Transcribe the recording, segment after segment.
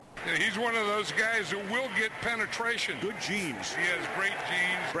He's one of those guys who will get penetration. Good genes. He has great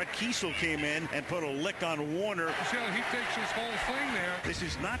genes. Brett Kiesel came in and put a lick on Warner. He takes his whole thing there. This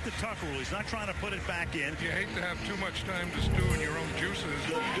is not the Tuck rule. He's not trying to put it back in. You hate to have too much time to stew in your own juices.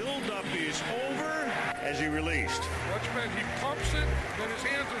 The buildup is over as he released. Watch Ben, he pumps it, then his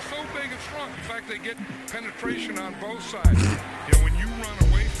hands are so big and strong. In fact, they get penetration on both sides. When you run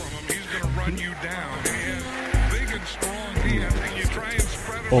away from him, he's going to run you down. He has big and strong hands, and you try and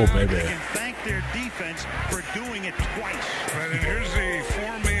spread them out. Baby. They can thank their defense for doing it twice. Right, and here's a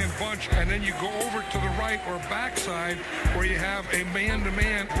four-man bunch, and then you go over to the right or backside where you have a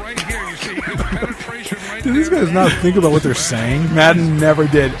man-to-man right here. You see his penetration right Do there. these guys not think about what they're saying? Madden never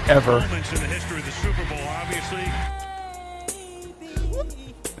did, ever. Moments in the history of the Super Bowl, obviously.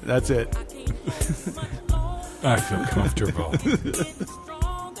 That's it. I feel comfortable.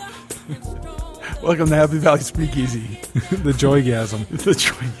 Welcome to Happy Valley Speakeasy. The joygasm. The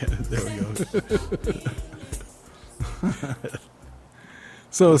joygasm. There we go.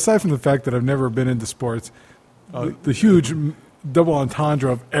 So aside from the fact that I've never been into sports, the huge double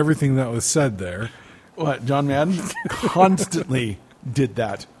entendre of everything that was said there. What, John Madden constantly did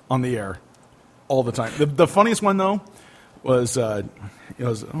that on the air all the time. The funniest one, though, was, I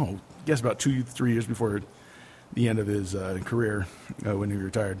guess about 2-3 years before the end of his career when he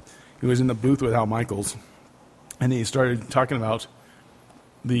retired. He was in the booth with Al Michaels, and he started talking about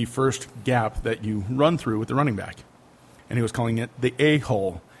the first gap that you run through with the running back. And he was calling it the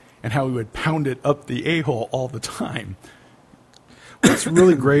A-hole, and how he would pound it up the A-hole all the time. What's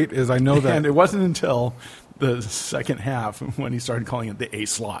really great is I know that... And it wasn't until the second half when he started calling it the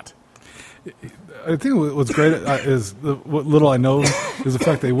A-slot. I think what's great is what little I know is the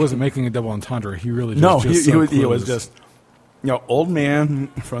fact that he wasn't making a double entendre. He really just he was just, old man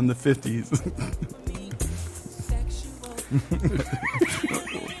from the 50s.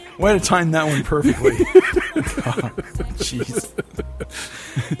 Way to time that one perfectly. Jeez.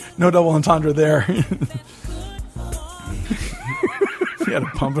 No double entendre there. You had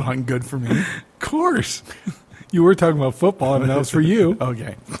to pump it on good for me. Of course. You were talking about football, and that was for you.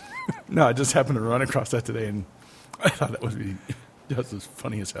 Okay. No, I just happened to run across that today, and I thought that would be just as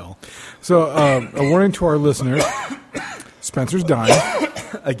funny as hell. So, a warning to our listeners. Spencer's dying.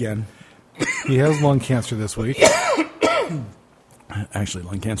 Again. He has lung cancer this week. Actually,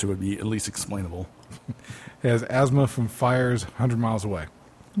 lung cancer would be at least explainable. He has asthma from fires 100 miles away.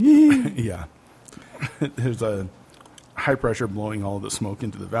 Yeah. There's a high pressure blowing all the smoke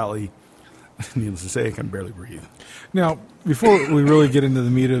into the valley. Needless to say, I can barely breathe. Now, before we really get into the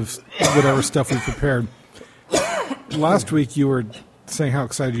meat of whatever stuff we prepared, last week you were saying how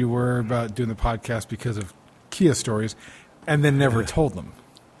excited you were about doing the podcast because of Kia stories, and then never told them.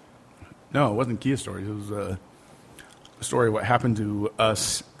 No, it wasn't Kia stories. It was a story of what happened to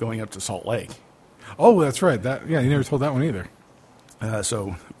us going up to Salt Lake. Oh, that's right. You never told that one either.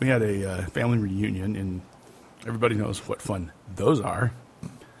 So we had a family reunion, and everybody knows what fun those are.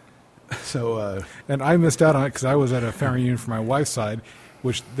 So, and I missed out on it because I was at a family reunion for my wife's side,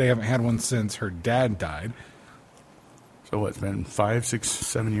 which they haven't had one since her dad died. So what, it's been 5, 6,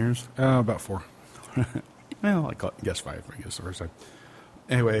 7 years? About 4. Well, I guess 5, I guess the first time.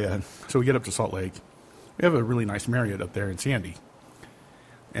 Anyway, so we get up to Salt Lake. We have a really nice Marriott up there in Sandy.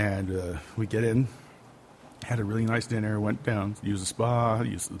 And we get in, had a really nice dinner, went down, used the spa,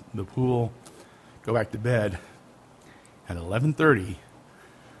 used the pool, go back to bed. At 11:30,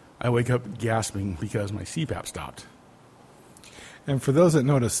 I wake up gasping because my CPAP stopped. And for those that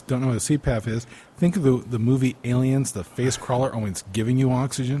don't know what a CPAP is, think of the movie Aliens, the face crawler, only it's giving you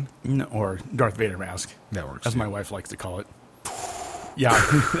oxygen. Or Darth Vader mask. That works. As my wife likes to call it. Yeah,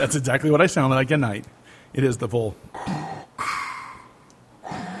 that's exactly what I sound like at night. It is the full...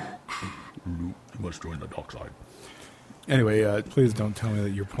 You must join the dark side. Anyway, please don't tell me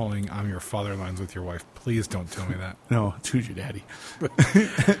that you're pulling I'm your father lines with your wife. Please don't tell me that. No, it's who's your daddy.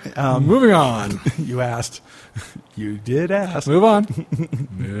 Moving on. You asked. You did ask. Move on.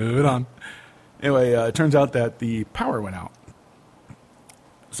 Move it on. Anyway, it turns out that the power went out.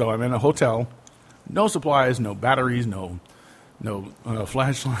 So I'm in a hotel. No supplies, no batteries, no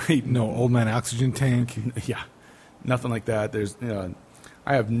flashlight. No old man oxygen tank. Yeah, nothing like that.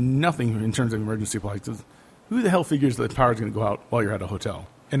 I have nothing in terms of emergency supplies. Who the hell figures that the power is going to go out while you're at a hotel?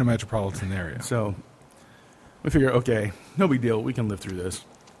 In a metropolitan area. So we figure, okay, no big deal. We can live through this.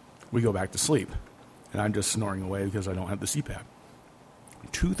 We go back to sleep. And I'm just snoring away because I don't have the CPAP.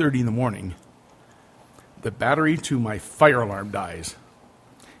 2:30 in the morning, the battery to my fire alarm dies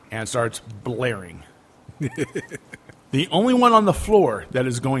and starts blaring. The only one on the floor that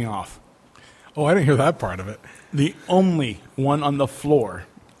is going off. Oh, I didn't hear that part of it. The only one on the floor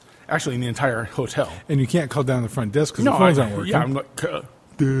Actually, in the entire hotel. And you can't call down the front desk because the phones aren't working. Yeah, I'm like,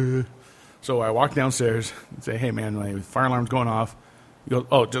 duh. So I walk downstairs and say, hey, man, my fire alarm's going off. He goes,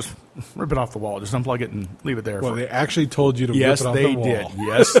 oh, just rip it off the wall. Just unplug it and leave it there. Well, they actually told you to rip it off the wall.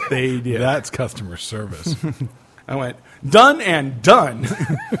 Yes, they did. That's customer service. I went, done and done.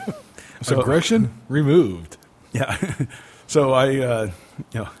 So, aggression removed. Yeah. So I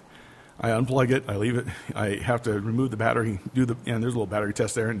unplug it. I leave it. I have to remove the battery. And there's a little battery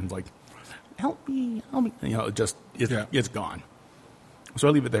test there, and it's like, help me. It's gone. So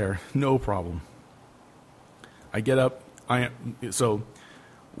I leave it there. No problem. I get up. So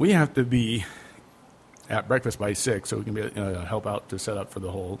we have to be at breakfast by 6, so we can help out to set up for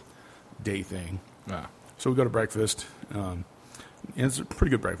the whole day thing. Ah. So we go to breakfast. It's a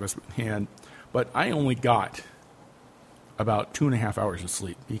pretty good breakfast, but I only got about 2.5 hours of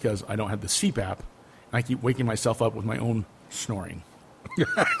sleep because I don't have the CPAP. I keep waking myself up with my own snoring.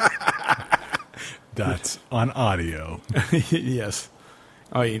 That's on audio. Yes.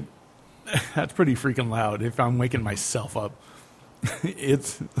 I mean, that's pretty freaking loud if I'm waking myself up.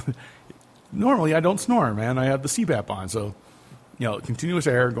 Normally I don't snore, man. I have the CPAP on, so continuous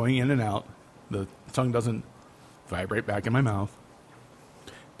air going in and out. The tongue doesn't vibrate back in my mouth.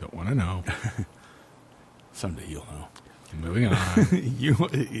 Don't want to know. Someday you'll know. Moving on.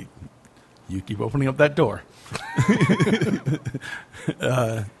 You keep opening up that door.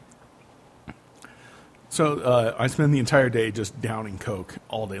 So I spend the entire day just downing Coke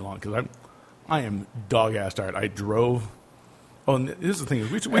all day long because I am dog-ass tired. I drove. Oh, and this is the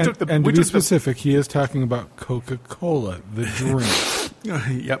thing. We took the. And to be specific, he is talking about Coca-Cola, the drink.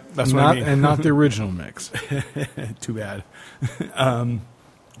 Yep, that's what I mean. And not the original mix. Too bad.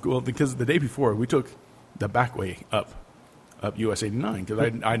 Well, because the day before, we took the back way up US 89 because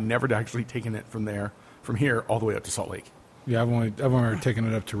I'd never actually taken it from here all the way up to Salt Lake. Yeah, I've only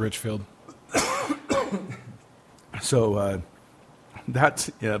taken it up to Richfield. So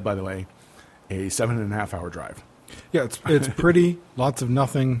that's, by the way, a 7.5 hour drive. Yeah, it's pretty. Lots of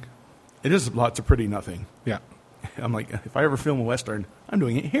nothing. It is lots of pretty nothing. Yeah. I'm like, if I ever film a Western, I'm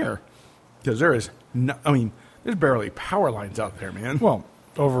doing it here. Because there's barely power lines out there, man. Well,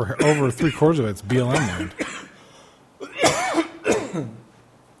 over 3/4 of it's BLM land.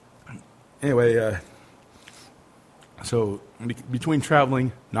 Anyway, so between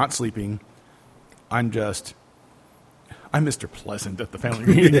traveling, not sleeping, I'm Mr. Pleasant at the family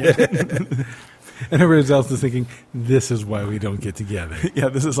reunion. And everybody else is thinking, this is why we don't get together. Yeah,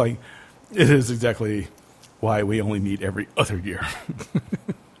 it is exactly why we only meet every other year.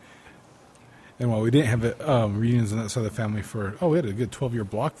 And while we didn't have reunions on that side of the family we had a good 12-year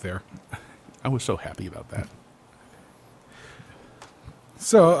block there. I was so happy about that.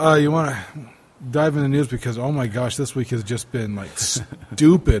 So you want to dive into the news because, oh my gosh, this week has just been like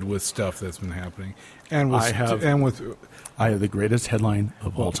stupid with stuff that's been happening. And I have the greatest headline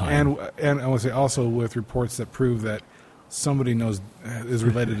of all time. And I would say also with reports that prove that somebody is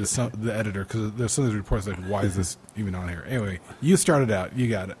related to the editor because there's some of these reports like, why is this even on here? Anyway, you started out. You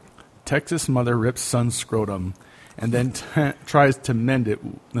got it. Texas mother rips son's scrotum and then tries to mend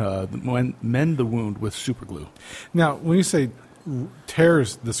the wound with super glue. Now, when you say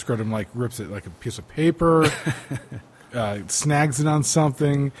tears the scrotum, like rips it like a piece of paper, snags it on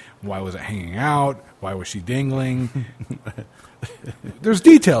something, why was it hanging out? Why was she dangling? There's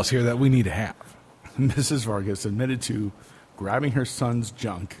details here that we need to have. Mrs. Vargas admitted to grabbing her son's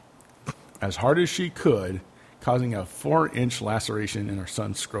junk as hard as she could, causing a 4-inch laceration in her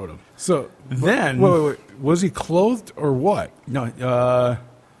son's scrotum. So then... Wait. Was he clothed or what? No,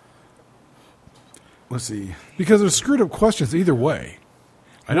 let's see. Because there's screwed up questions either way.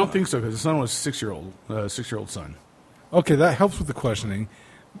 I don't think so, because the son was 6-year-old son. Okay, that helps with the questioning.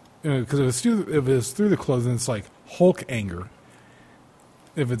 Because if it's through the clothing, it's like Hulk anger.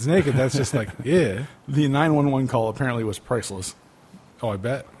 If it's naked, that's just like, yeah. The 911 call apparently was priceless. Oh, I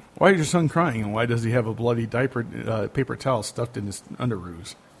bet. Why is your son crying, and why does he have a bloody diaper, paper towel stuffed in his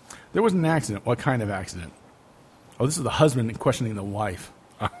underoos? There was an accident. What kind of accident? Oh, this is the husband questioning the wife.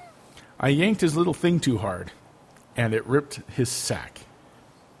 I yanked his little thing too hard, and it ripped his sack.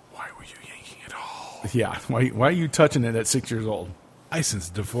 Why were you yanking it all? Yeah, why are you touching it at 6 years old? I sense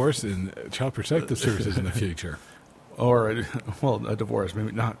divorce and child protective services in the future. Or, a divorce,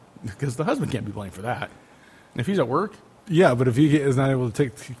 maybe not, because the husband can't be blamed for that. And if he's at work... Yeah, but if he is not able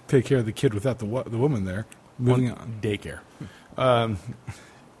to take care of the kid without the woman there, moving on. Daycare.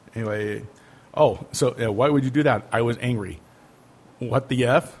 Anyway, so why would you do that? I was angry. What the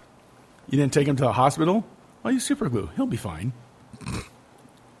F? You didn't take him to the hospital? I'll use super glue. He'll be fine.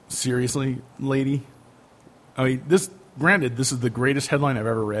 Seriously, lady? I mean, granted, this is the greatest headline I've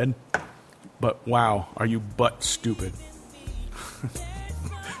ever read, but wow, are you butt stupid?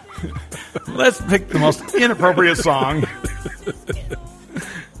 Let's pick the most inappropriate song.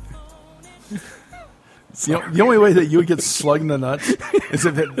 The only way that you would get slugged in the nuts is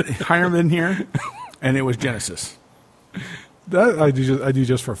if Hiram in here, and it was Genesis. That I do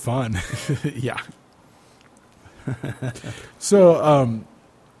just for fun. Yeah. So,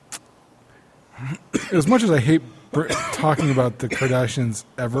 as much as I hate talking about the Kardashians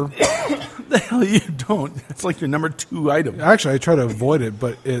ever, The hell you don't. It's like your number 2 item. actually I try to avoid it,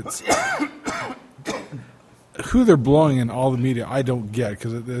 but it's who they're blowing in all the media. I don't get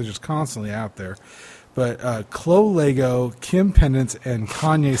because they're just constantly out there. But Khloe Lego, Kim pendants, and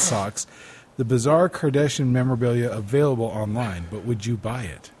Kanye socks. The bizarre Kardashian memorabilia available online, but would you buy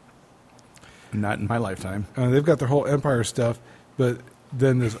it? Not in my lifetime. They've got their whole empire stuff, but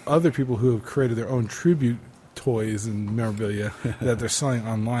then there's other people who have created their own tribute toys and memorabilia that they're selling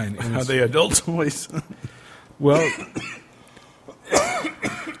online. And Are they adult toys? well,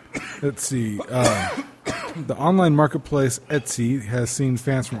 let's see. The online marketplace Etsy has seen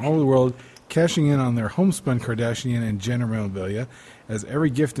fans from all over the world cashing in on their homespun Kardashian and Jenner memorabilia, as every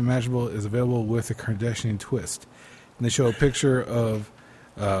gift imaginable is available with a Kardashian twist. And they show a picture of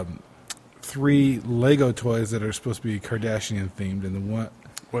 3 Lego toys that are supposed to be Kardashian themed, and the one.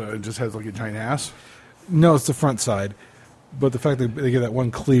 What, it just has like a giant ass? No, it's the front side, but the fact that they get that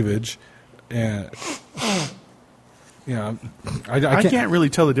one cleavage, and I can't really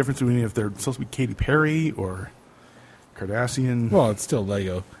tell the difference between if they're supposed to be Katy Perry or Kardashian. Well, it's still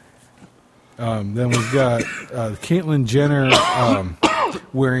Lego. Then we've got Caitlyn Jenner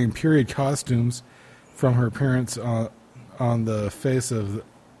wearing period costumes from her parents on the face of.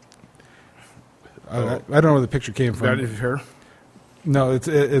 I don't know where the picture came from. That is her? No,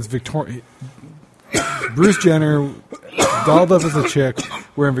 it's Victoria. Bruce Jenner dolled up as a chick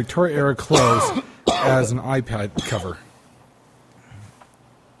wearing Victoria-era clothes as an iPad cover.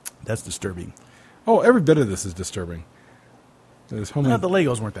 That's disturbing. Oh, every bit of this is disturbing. There's The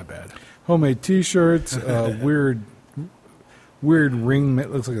Legos weren't that bad. homemade T-shirts, weird ring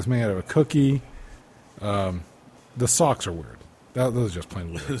that looks like it's made out of a cookie. The socks are weird. Those are just plain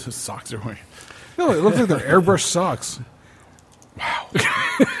weird. The socks are weird. No, it looks like they're airbrush socks. Wow.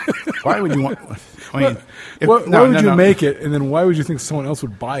 Why would you want... I mean, Why would you make it, and then why would you think someone else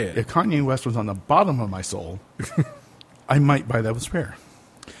would buy it? If Kanye West was on the bottom of my soul, I might buy that with spare.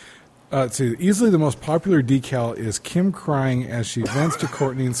 Let's see. Easily the most popular decal is Kim crying as she vents to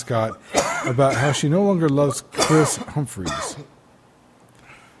Courtney and Scott about how she no longer loves Chris Humphries.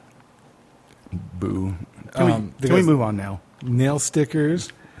 Boo. Can we move on now? Nail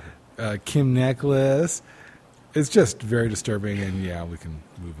stickers, Kim necklace. It's just very disturbing, and yeah, we can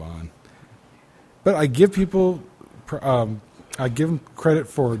move on. But I give people, I give them credit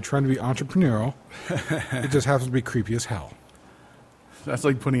for trying to be entrepreneurial. It just happens to be creepy as hell. That's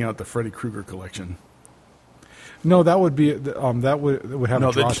like putting out the Freddy Krueger collection. No, that would be that would have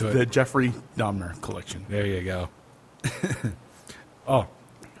a draw to it. The Jeffrey Dahmer collection. There you go. Oh,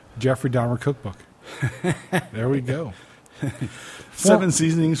 Jeffrey Dahmer cookbook. There we go. 7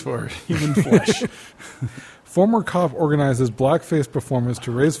 seasonings for human flesh. Former cop organizes blackface performance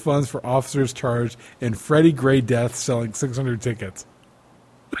to raise funds for officers charged in Freddie Gray death, selling 600 tickets.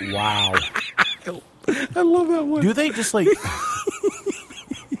 Wow. I love that one. Do they just like...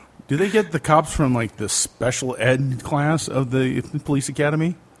 Do they get the cops from like the special ed class of the police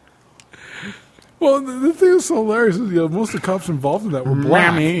academy? Well, the thing that's so hilarious is most of the cops involved in that were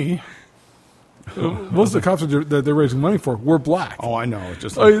black. Most of the cops that they're raising money for were black. Oh, I know.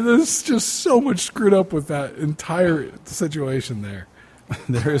 Just there's just so much screwed up with that entire situation there.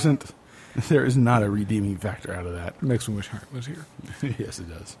 There is not a redeeming factor out of that. It makes me wish Hart was here. Yes, it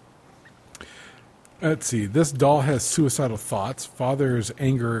does. Let's see. This doll has suicidal thoughts. Father's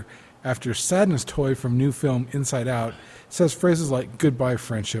anger after sadness toy from new film Inside Out says phrases like "goodbye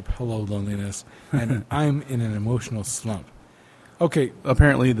friendship," "hello loneliness," and "I'm in an emotional slump." Okay.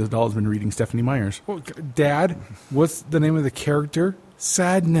 Apparently, the doll's been reading Stephanie Meyer's. Well, Dad, what's the name of the character?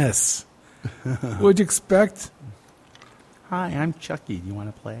 Sadness. What'd you expect? Hi, I'm Chucky. Do you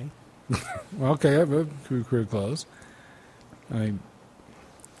want to play? Well, okay, pretty close.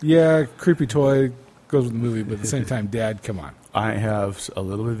 Yeah, creepy toy goes with the movie, but at the same time, Dad, come on. I have a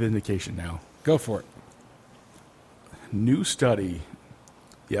little bit of vindication now. Go for it. New study.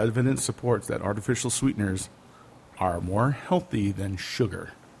 The evidence supports that artificial sweeteners are more healthy than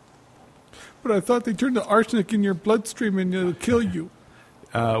sugar. But I thought they turned the arsenic in your bloodstream and it'll kill you.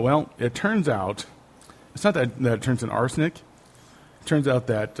 Well, it turns out, it's not that it turns into arsenic. It turns out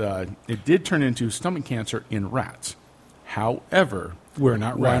that it did turn into stomach cancer in rats. However, We're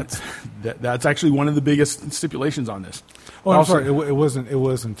not rats. That's actually one of the biggest stipulations on this. Oh, I'm Also- sorry. It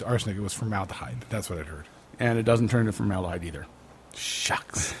wasn't arsenic. It was formaldehyde. That's what I'd heard. And it doesn't turn into formaldehyde either.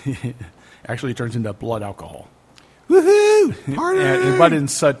 Shucks. Actually, it turns into blood alcohol. Woohoo! Party! But in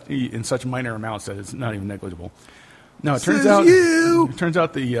such minor amounts that it's not even negligible. Now, it turns Says out you.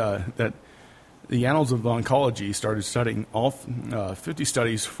 that the Annals of Oncology started studying all 50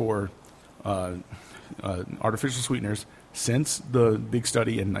 studies for artificial sweeteners since the big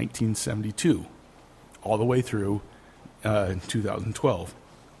study in 1972, all the way through 2012.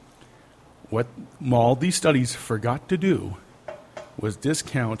 What all these studies forgot to do was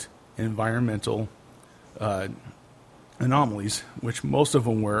discount environmental anomalies, which most of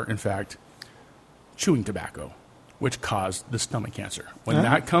them were, in fact, chewing tobacco, which caused the stomach cancer. When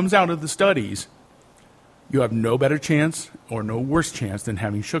that comes out of the studies, you have no better chance or no worse chance than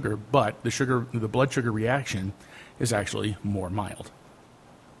having sugar, but the blood sugar reaction is actually more mild.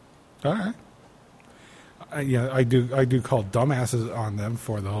 All right. I do call dumbasses on them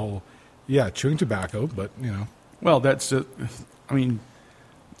for the whole, chewing tobacco, but, Well, that's,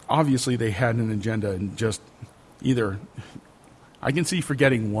 obviously they had an agenda and just either, I can see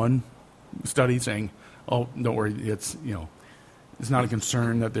forgetting one study saying, oh, don't worry, it's not a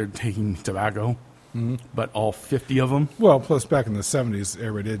concern that they're taking tobacco, but all 50 of them. Well, plus back in the 70s,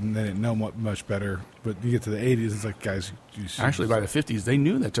 everybody didn't know much better. But you get to the 80s, it's like, guys, you should Actually, by the 50s, they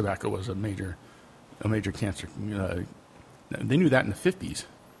knew that tobacco was a major cancer. They knew that in the 50s.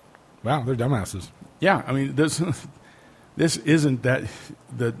 Wow, they're dumbasses. Yeah, I mean, this isn't that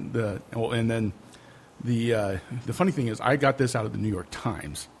and then the funny thing is, I got this out of the New York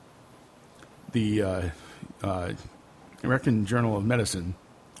Times. The American Journal of Medicine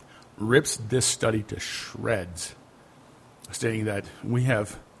rips this study to shreds, stating that we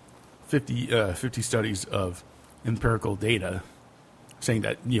have 50 studies of empirical data saying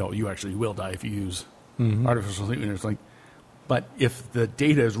that you actually will die if you use artificial sweeteners. But if the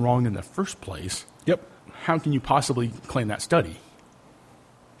data is wrong in the first place, how can you possibly claim that study?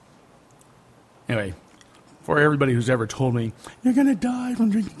 Anyway, for everybody who's ever told me, you're going to die from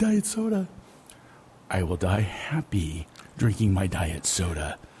drinking diet soda, I will die happy drinking my diet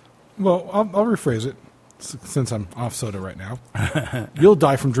soda. Well, I'll rephrase it, since I'm off soda right now. You'll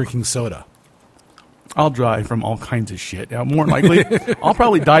die from drinking soda. I'll die from all kinds of shit. More likely, I'll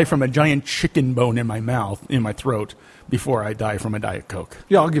probably die from a giant chicken bone in my throat, before I die from a Diet Coke.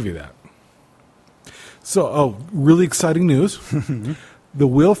 Yeah, I'll give you that. So, really exciting news. The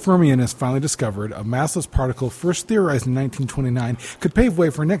wheel fermion is finally discovered. A massless particle first theorized in 1929 could pave way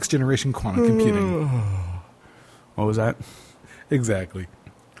for next-generation quantum computing. What was that? Exactly.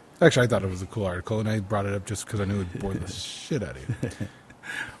 Actually, I thought it was a cool article, and I brought it up just because I knew it would bore the shit out of you.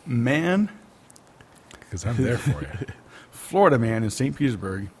 Man. Because I'm there for you. Florida man in St.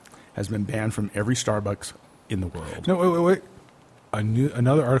 Petersburg has been banned from every Starbucks in the world. No, wait.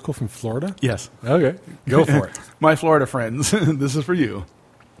 Another article from Florida? Yes. Okay. Go for it. My Florida friends, this is for you.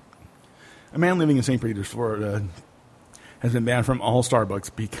 A man living in St. Petersburg, Florida, has been banned from all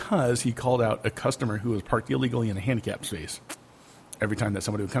Starbucks because he called out a customer who was parked illegally in a handicap space. Every time that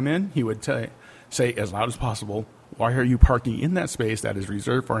somebody would come in, he would say as loud as possible, "Why are you parking in that space that is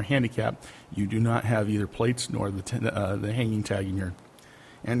reserved for a handicap? You do not have either plates nor the hanging tag in here."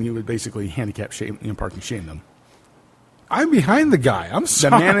 And he would basically handicap shame, parking shame them. I'm behind the guy. I'm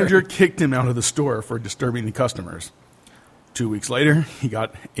sorry. The manager kicked him out of the store for disturbing the customers. 2 weeks later, he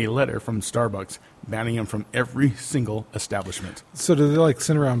got a letter from Starbucks banning him from every single establishment. So do they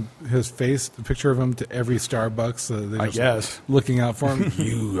send around his face, the picture of him, to every Starbucks? I guess. Looking out for him?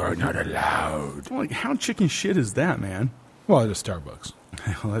 You are not allowed. How chicken shit is that, man? Well, it is Starbucks.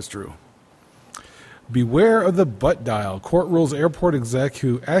 Well, that's true. Beware of the butt dial. Court rules airport exec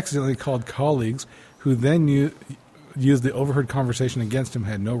who accidentally called colleagues who then used the overheard conversation against him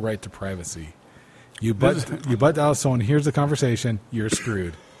had no right to privacy. You butt dial someone, here's the conversation, you're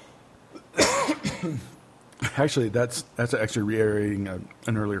screwed. Actually, that's actually reiterating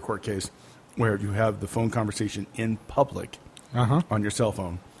an earlier court case where you have the phone conversation in public on your cell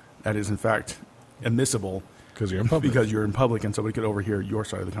phone. That is, in fact, admissible because you're in public. Because you're in public and somebody could overhear your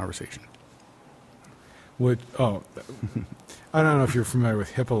side of the conversation. I don't know if you're familiar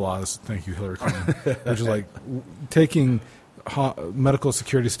with HIPAA laws. Thank you, Hillary Clinton. Which is taking medical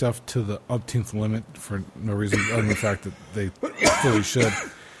security stuff to the umpteenth limit for no reason other than the fact that they fully should.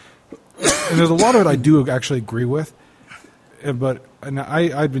 And there's a lot of it I do actually agree with. But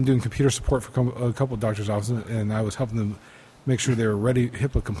I'd been doing computer support for a couple of doctors' offices, and I was helping them make sure they were ready,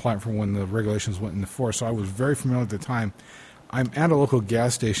 HIPAA compliant for when the regulations went into force. So I was very familiar at the time. I'm at a local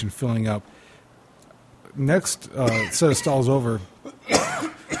gas station filling up next set of stalls over,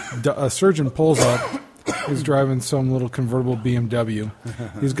 a surgeon pulls up. He's driving some little convertible BMW.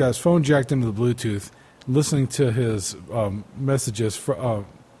 He's got his phone jacked into the Bluetooth, listening to his messages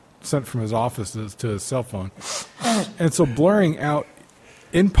sent from his office to his cell phone. And so blurring out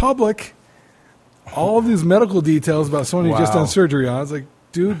in public all of these medical details about someone who just done surgery on. I was like,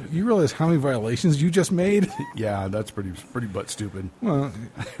 dude, you realize how many violations you just made? Yeah, that's pretty butt stupid. Well,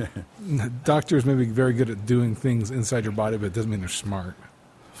 doctors may be very good at doing things inside your body, but it doesn't mean they're smart.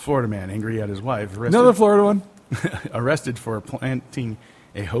 Florida man angry at his wife. Another Florida one. Arrested for planting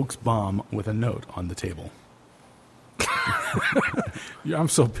a hoax bomb with a note on the table. Yeah, I'm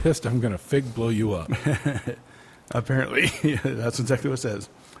so pissed I'm going to fake blow you up. Apparently, that's exactly what it says.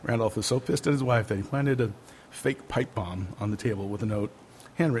 Randolph was so pissed at his wife that he planted a fake pipe bomb on the table with a note,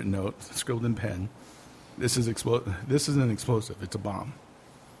 handwritten note, scribbled in pen. This is an explosive. It's a bomb.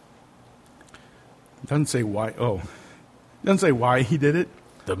 Doesn't say why. Oh, doesn't say why he did it.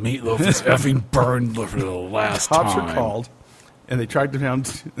 The meatloaf is effing burned for the last Cops time. were called, and they tracked him down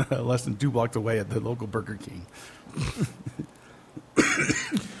less than 2 blocks away at the local Burger King.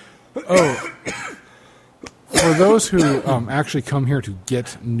 Oh, for those who actually come here to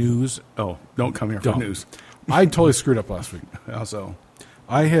get news, Oh, don't come here for news. I totally screwed up last week. Also,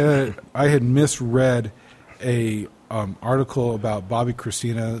 I had misread a article about Bobby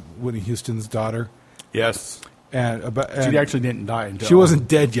Christina, Whitney Houston's daughter, yes, and she actually didn't die until she wasn't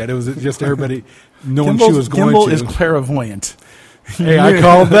dead yet. It was just everybody knowing Kimball's, she was going Kimball to. is clairvoyant. Hey, I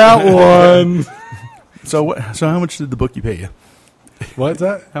called that one. So what? So how much did the bookie pay you? What's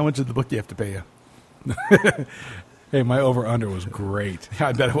that? How much did the bookie have to pay you? Hey, my over-under was great. Yeah,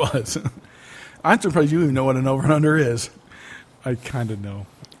 I bet it was. I'm surprised you even know what an over-under is. I kind of know.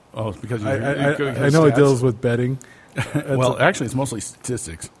 Oh, it's because I know it deals with betting. Well, actually, it's mostly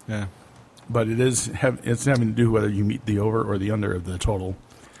statistics. Yeah. But it's having to do whether you meet the over or the under of the total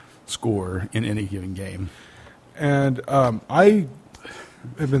score in any given game. And I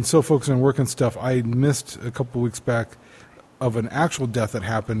have been so focused on work and stuff, I missed a couple weeks back of an actual death that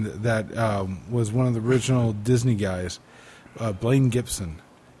happened that was one of the original Disney guys, Blaine Gibson,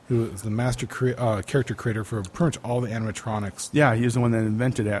 who is the master character creator for pretty much all the animatronics. Yeah, he is the one that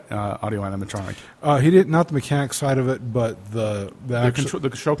invented audio animatronic. He did not the mechanics side of it, but the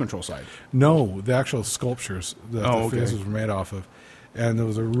show control side. No, the actual sculptures that the faces were made off of. And there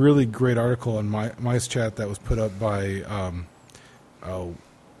was a really great article in Mice Chat that was put up by, I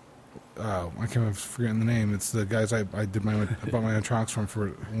can't remember forgetting the name. It's the guys I did bought my animatronics from for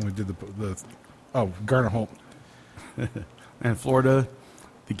when we did the Garner Holt. And Florida,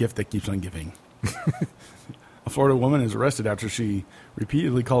 the gift that keeps on giving. A Florida woman is arrested after she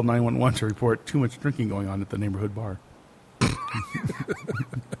repeatedly called 911 to report too much drinking going on at the neighborhood bar.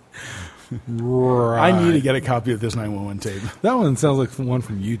 Right. I need to get a copy of this 911 tape. That one sounds like one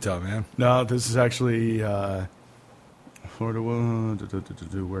from Utah, man. No, this is actually Florida. Where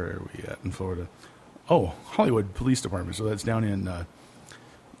are we at in Florida? Oh, Hollywood Police Department. So that's down in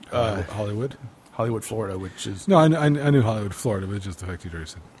Hollywood, Florida, which is... No, I knew Hollywood, Florida, but just the fact you already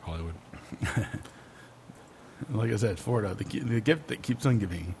said Hollywood. Like I said, Florida, the gift that keeps on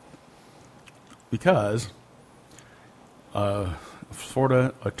giving. Because a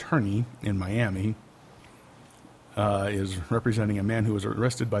Florida attorney in Miami is representing a man who was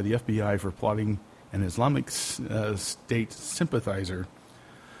arrested by the FBI for plotting an Islamic State sympathizer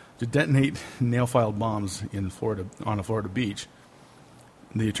to detonate nail-filed bombs in Florida on a Florida beach.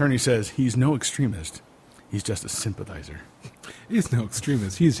 The attorney says he's no extremist. He's just a sympathizer. He's no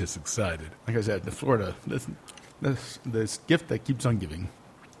extremist. He's just excited. Like I said, the Florida, this gift that keeps on giving.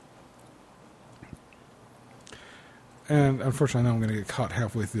 And unfortunately, I know I'm going to get caught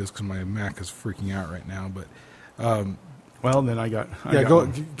halfway through this because my Mac is freaking out right now. But well, then I got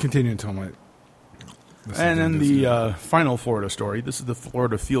continue until my. And then the final Florida story. This is the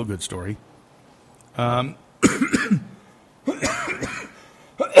Florida feel-good story. Let's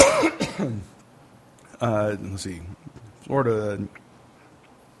see. Florida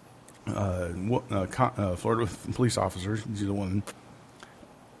police officers, she's a woman,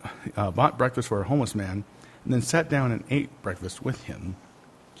 bought breakfast for a homeless man and then sat down and ate breakfast with him.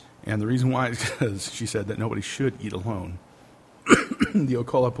 And the reason why is because she said that nobody should eat alone. The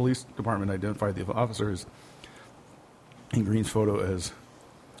Ocala Police Department identified the officers in Green's photo as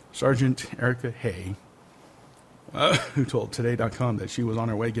Sergeant Erica Hay, who told Today.com that she was on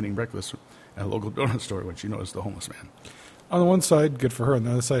her way getting breakfast at a local donut store when she noticed the homeless man. On the one side, good for her. On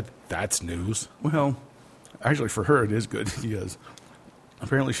the other side, that's news. Well, actually for her it is good because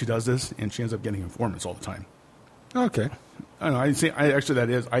apparently she does this and she ends up getting informants all the time. Okay. I understand that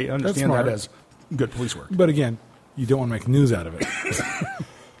as good police work. But again, you don't want to make news out of it.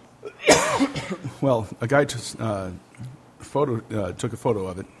 Well, a guy just, took a photo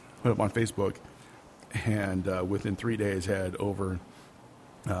of it, put it up on Facebook, and within 3 days had over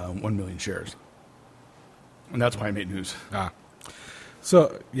 1 million shares. And that's why I made news.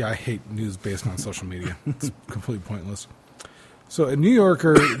 So, yeah, I hate news based on social media. It's completely pointless. So a New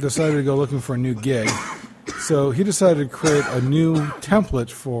Yorker decided to go looking for a new gig. So he decided to create a new template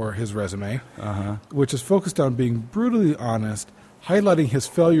for his resume, which is focused on being brutally honest, highlighting his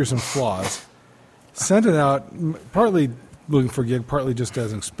failures and flaws, sent it out, partly looking for a gig, partly just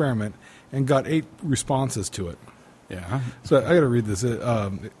as an experiment, and got 8 responses to it. Yeah. So I got to read this.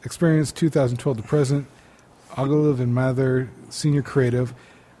 Experience 2012 to present, Ogilvy and Mather, senior creative,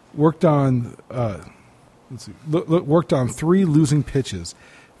 worked on worked on 3 losing pitches,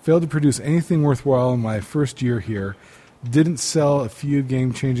 failed to produce anything worthwhile in my first year here, didn't sell a few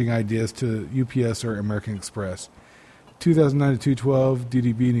game-changing ideas to UPS or American Express. 2009 to 2012,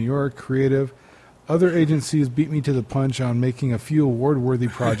 DDB New York, creative. Other agencies beat me to the punch on making a few award-worthy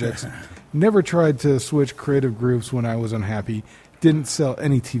projects. Never tried to switch creative groups when I was unhappy. Didn't sell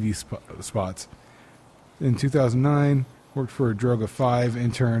any TV spots. In 2009, worked for a Droga 5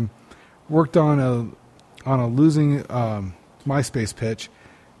 intern. Worked on a losing MySpace pitch.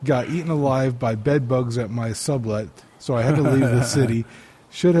 Got eaten alive by bed bugs at my sublet, so I had to leave the city.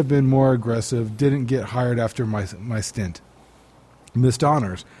 Should have been more aggressive. Didn't get hired after my stint. Missed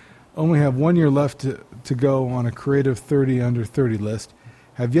honors. Only have 1 year left to go on a creative 30 under 30 list.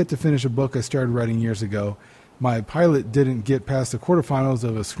 Have yet to finish a book I started writing years ago. My pilot didn't get past the quarterfinals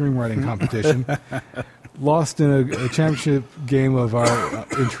of a screenwriting competition. Lost in a championship game of our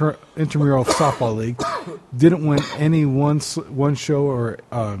intramural softball league. Didn't win any one show or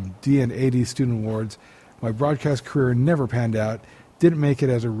D and AD student awards. My broadcast career never panned out. Didn't make it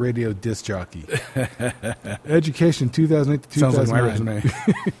as a radio disc jockey. Education 2008 to 2009. Sounds like my resume.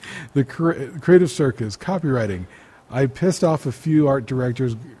 The creative circus, copywriting. I pissed off a few art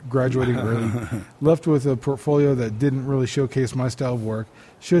directors graduating early. Left with a portfolio that didn't really showcase my style of work.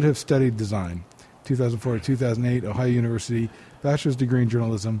 Should have studied design. 2004 to 2008, Ohio University, bachelor's degree in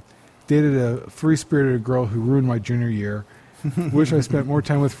journalism. Dated a free-spirited girl who ruined my junior year. Wish I spent more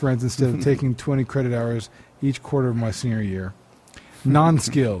time with friends instead of taking 20 credit hours each quarter of my senior year.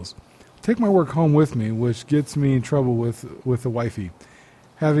 Non-skills. Take my work home with me, which gets me in trouble with the wifey.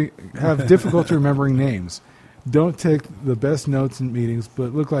 Have difficulty remembering names. Don't take the best notes in meetings,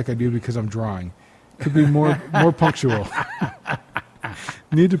 but look like I do because I'm drawing. Could be more punctual.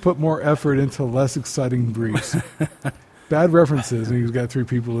 Need to put more effort into less exciting briefs. Bad references, and he's got 3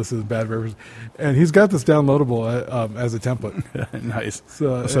 people listed as bad references. And he's got this downloadable as a template. Nice.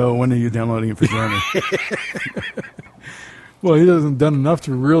 So when are you downloading it for Jeremy? Well, he hasn't done enough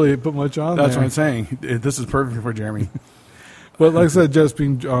to really put much on That's there. what I'm saying. This is perfect for Jeremy. But like I said, just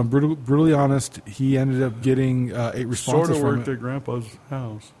being brutally honest, he ended up getting 8 responses from worked it. at Grandpa's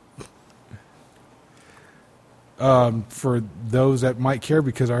house. For those that might care,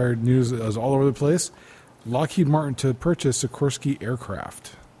 because our news is all over the place, Lockheed Martin to purchase Sikorsky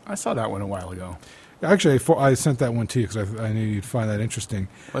aircraft. I saw that one a while ago. Actually, I sent that one to you because I knew you'd find that interesting.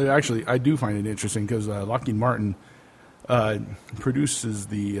 Well, actually, I do find it interesting because Lockheed Martin produces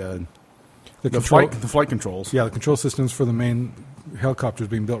the flight controls. Yeah, the control systems for the main helicopters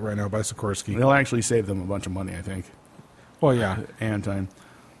being built right now by Sikorsky. They'll actually save them a bunch of money, I think. Well, yeah. And time.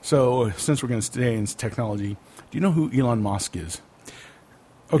 So, since we're going to stay in technology, do you know who Elon Musk is?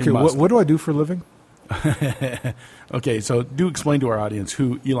 Okay, what do I do for a living? Okay, so do explain to our audience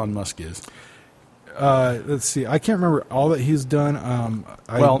who Elon Musk is. Let's see. I can't remember all that he's done.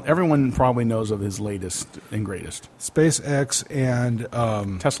 Everyone probably knows of his latest and greatest. SpaceX and...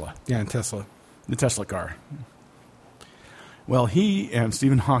 Tesla. Yeah, and Tesla. The Tesla car. Well, he and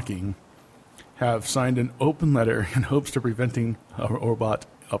Stephen Hawking have signed an open letter in hopes to preventing a robot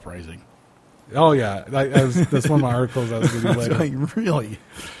uprising. Oh, yeah. That's one of my articles I was going to do later. Like, really?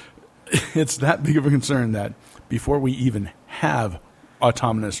 It's that big of a concern that before we even have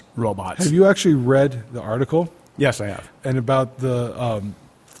autonomous robots. Have you actually read the article? Yes, I have. And about the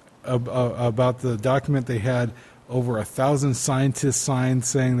document they had over 1,000 scientists signed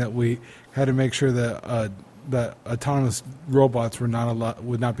saying that we had to make sure that that autonomous robots would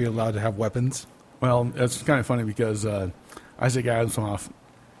not be allowed to have weapons. Well, it's kind of funny because Isaac Asimov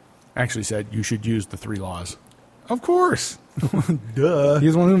actually said you should use the 3 laws. Of course. Duh.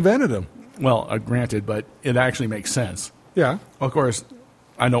 He's the one who invented them. Well, granted, but it actually makes sense. Yeah. Of course,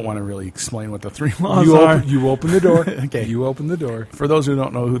 I don't want to really explain what the 3 laws are. You open the door. Okay. You open the door. For those who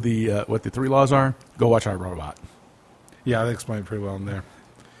don't know who what the 3 laws are, go watch iRobot. Yeah, they explain it pretty well in there.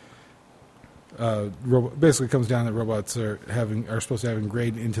 basically comes down that robots are supposed to have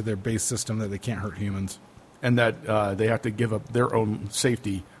ingrained into their base system that they can't hurt humans. And that they have to give up their own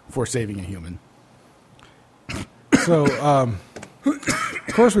safety for saving a human. So,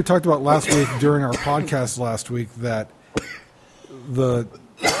 of course, we talked about last week during our podcast last week that the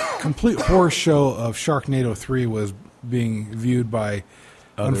complete horror show of Sharknado 3 was being viewed by,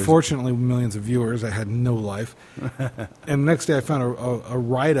 unfortunately, millions of viewers that had no life. And the next day I found a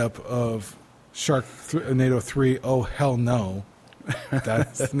write-up of Sharknado 3, Oh, Hell No.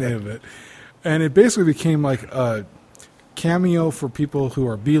 That's the name of it. And it basically became like a cameo for people who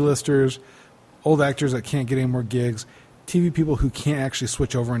are B-listers, old actors that can't get any more gigs, TV people who can't actually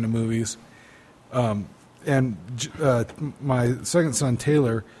switch over into movies. And my second son,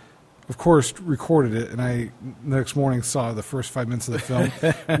 Taylor, of course, recorded it, and I the next morning saw the first 5 minutes of the film,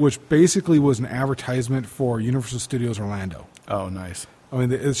 which basically was an advertisement for Universal Studios Orlando. Oh, nice. I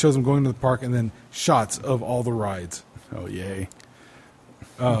mean, it shows them going to the park and then shots of all the rides. Oh, yay.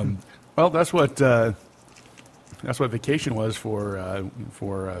 Well, that's what Vacation was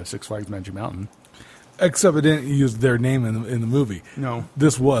for Six Flags Magic Mountain. Except it didn't use their name in the movie. No.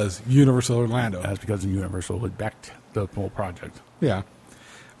 This was Universal Orlando. That's because Universal had backed the whole project. Yeah.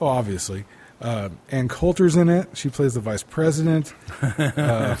 Oh, obviously. Ann Coulter's in it. She plays the vice president.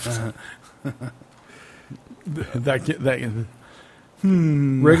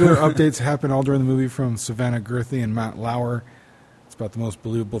 Regular updates happen all during the movie from Savannah Gerthy and Matt Lauer. It's about the most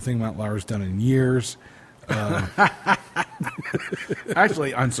believable thing Matt Lauer's done in years.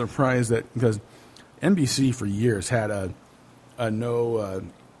 Actually, I'm surprised that because NBC for years had a no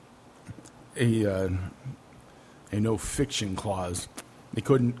fiction clause. They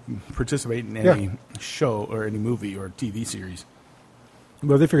couldn't participate in any show or any movie or TV series.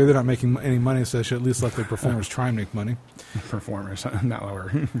 Well, they figure they're not making any money, so they should at least let their performers try and make money. Performers, not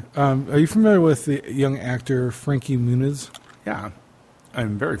lower. Are you familiar with the young actor Frankie Muniz? Yeah,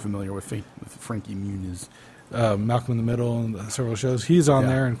 I'm very familiar with Frankie Muniz. Malcolm in the Middle and several shows. He's on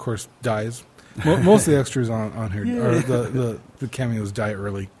there and, of course, dies. Most of the extras on here, or the cameos die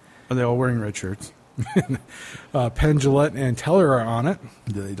early. Are they all wearing red shirts? Penn Jillette and Teller are on it.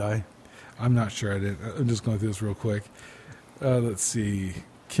 Do they die? I'm not sure. I'm just going through this real quick. Let's see.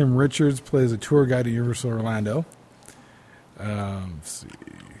 Kim Richards plays a tour guide at Universal Orlando. Let's see.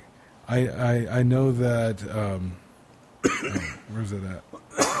 I know that. Where's it at?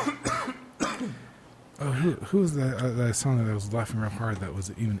 Who was that I saw that I was laughing real hard that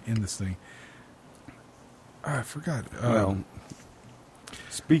was even in this thing? I forgot.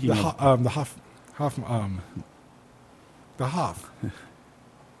 Speaking the of the Hoff.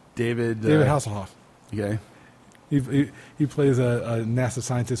 David Hasselhoff. Okay. He plays a NASA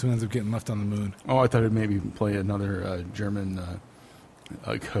scientist who ends up getting left on the moon. Oh, I thought he'd maybe play another German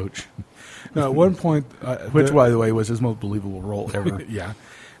coach. No, at one point... Which, by the way, was his most believable role ever. Yeah.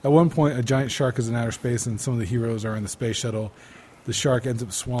 At one point, a giant shark is in outer space, and some of the heroes are in the space shuttle. The shark ends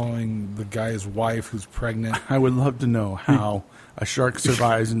up swallowing the guy's wife, who's pregnant. I would love to know how a shark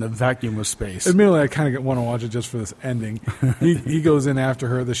survives in the vacuum of space. Admittedly, I kind of want to watch it just for this ending. He goes in after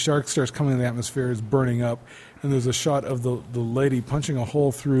her. The shark starts coming in the atmosphere, is burning up, and there's a shot of the lady punching a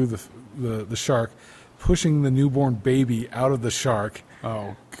hole through the shark, pushing the newborn baby out of the shark.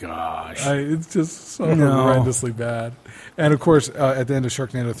 Oh, gosh. It's just so horrendously bad. And, of course, at the end of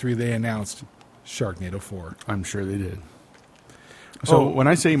Sharknado 3, they announced Sharknado 4. I'm sure they did. So when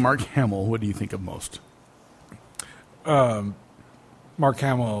I say Mark Hamill, what do you think of most? Mark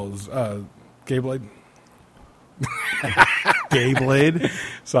Hamill's Gay Blade. Gay Blade?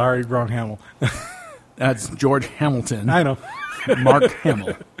 Sorry, wrong Hamill. That's George Hamilton. I know. Mark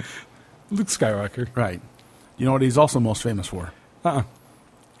Hamill. Luke Skywalker. Right. You know what he's also most famous for?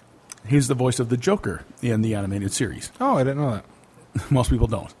 He's the voice of the Joker in the animated series. Oh, I didn't know that. Most people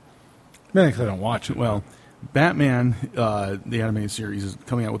don't. Maybe because I don't watch it. Well, Batman, the animated series, is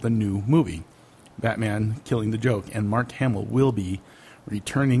coming out with a new movie, Batman Killing the Joke, and Mark Hamill will be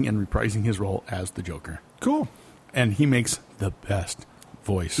returning and reprising his role as the Joker. Cool. And he makes the best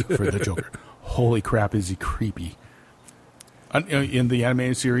voice for the Joker. Holy crap, is he creepy. In the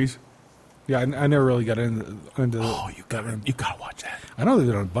animated series? Yeah, I never really got into Oh, you gotta watch that. I know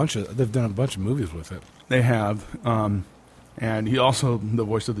they've done a bunch of movies with it. They have. And he also the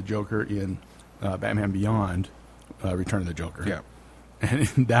voice of the Joker in Batman Beyond, Return of the Joker. Yeah.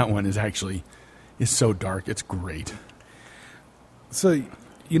 And that one is so dark. It's great. So,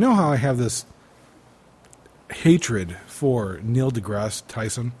 you know how I have this hatred for Neil deGrasse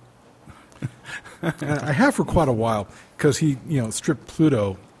Tyson? And I have for quite a while because he, stripped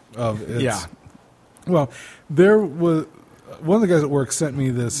Pluto of its... Yeah. Well, there was one of the guys at work sent me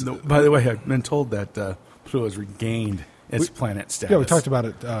this. No, by the way, I've been told that Pluto has regained its planet status. Yeah, we talked about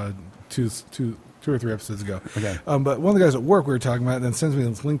it two or three episodes ago. Okay. But one of the guys at work we were talking about, and then sends me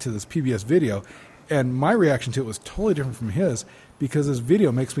this link to this PBS video, and my reaction to it was totally different from his because this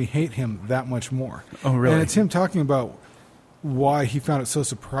video makes me hate him that much more. Oh, really? And it's him talking about why he found it so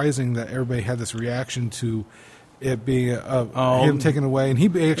surprising that everybody had this reaction to it being him taken away, and he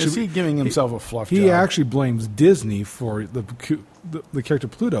actually is he giving himself a fluff He job? actually blames Disney for the character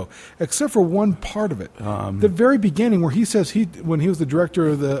Pluto, except for one part of it. The very beginning, where he says when he was the director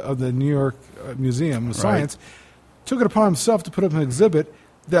of the New York Museum of Science, took it upon himself to put up an exhibit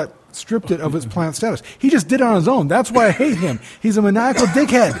that stripped it of its plant status. He just did it on his own. That's why I hate him. He's a maniacal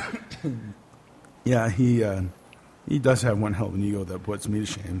dickhead. Yeah, he does have one hell of an ego that puts me to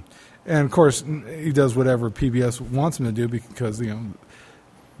shame. And of course, he does whatever PBS wants him to do because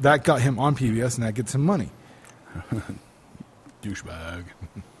that got him on PBS and that gets him money. Douchebag.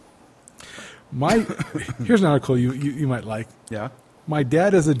 Here's an article you might like. Yeah. My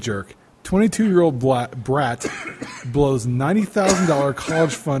dad is a jerk. 22-year-old brat blows $90,000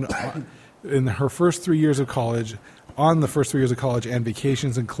 college fund in her first 3 years of college, on the first 3 years of college and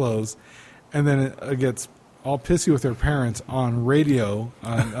vacations and clothes, and then it gets all pissy with her parents on radio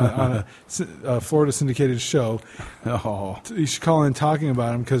on a Florida syndicated show. Oh. You should call in talking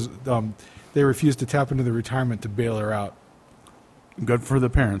about him because they refused to tap into the retirement to bail her out. Good for the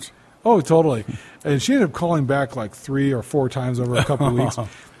parents. Oh, totally. And she ended up calling back like 3 or 4 times over a couple of weeks.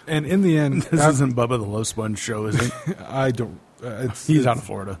 And in the end, this isn't Bubba the Low Sponge show, is it? I don't. He's out of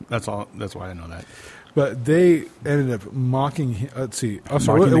Florida. That's all. That's why I know that. But they ended up mocking him. Let's see. Oh,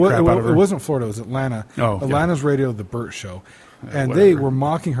 sorry. Mocking the crap out of her. It wasn't Florida. It was Atlanta. Oh, yeah. Atlanta's radio, The Burt Show. And whatever. they were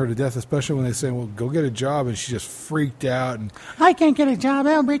mocking her to death, especially when they say, well, go get a job. And she just freaked out. And I can't get a job.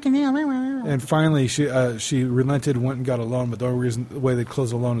 I'm breaking in. And finally, she relented, went and got a loan. But the only the way they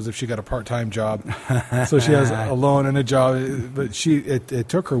close a loan is if she got a part-time job. So she has a loan and a job. But it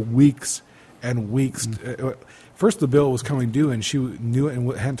took her weeks and weeks. First, the bill was coming due, and she knew it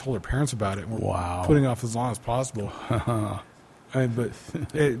and hadn't told her parents about it. And were Wow. putting it off as long as possible.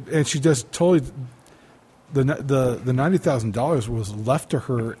 And she just totally the $90,000 was left to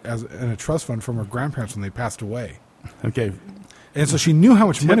her in a trust fund from her grandparents when they passed away. Okay. And so she knew how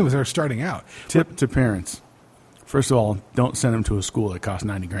much money was there starting out. Tip to parents. First of all, don't send them to a school that costs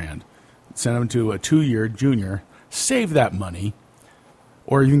 $90,000. Send them to a 2-year junior. Save that money.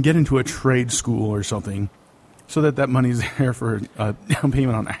 Or you can get into a trade school or something so that money's there for a down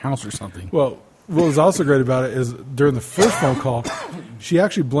payment on a house or something. Well, what was also great about it is during the first phone call, she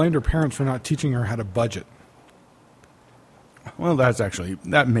actually blamed her parents for not teaching her how to budget. Well,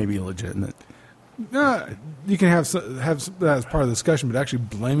 that may be legitimate. You can have that as part of the discussion, but actually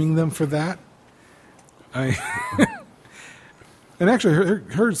blaming them for that, and actually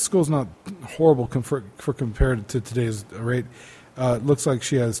her school's not horrible for compared to today's rate. It looks like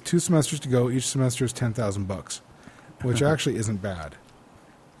she has 2 semesters to go. Each semester is $10,000, which actually isn't bad.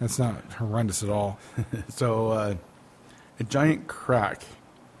 That's not horrendous at all. So, a giant crack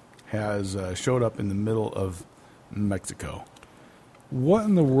has showed up in the middle of Mexico. What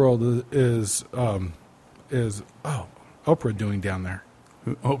in the world is Oprah doing down there?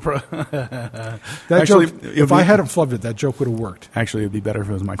 Oprah. That Actually, joke, if I hadn't flubbed it, that joke would have worked. Actually, it would be better if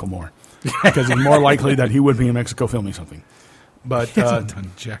it was Michael Moore, because it's more likely that he would be in Mexico filming something. But He hasn't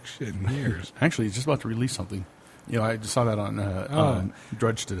done jack shit in years. Actually, he's just about to release something. I just saw that on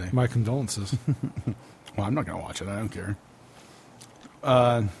Drudge today. My condolences. Well, I'm not going to watch it. I don't care.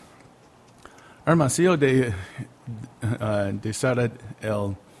 Hermosillo de Ciudad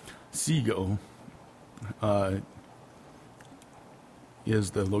El Ciego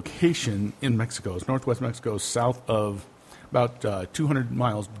is the location in Mexico. It's northwest Mexico, south of about 200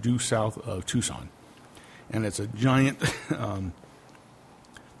 miles due south of Tucson. And it's a giant, the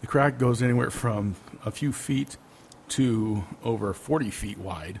crack goes anywhere from a few feet to over 40 feet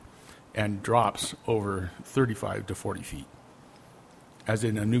wide and drops over 35 to 40 feet, as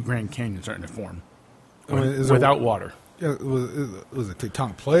in a new Grand Canyon starting to form without water. Yeah, was it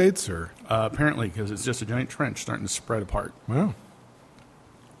tectonic plates or? Apparently, because it's just a giant trench starting to spread apart. Wow.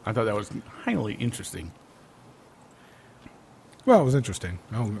 I thought that was highly interesting. Well, it was interesting.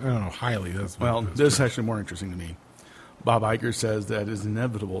 I don't know, highly. This is actually more interesting to me. Bob Iger says that it is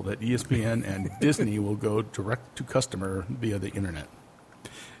inevitable that ESPN and Disney will go direct to customer via the internet.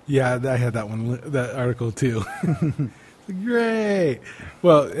 Yeah, I had that article too. Great.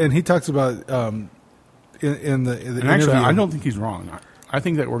 Well, and he talks about in the and interview. Actually, I don't think he's wrong. I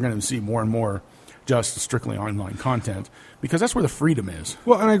think that we're going to see more and more just strictly online content because that's where the freedom is.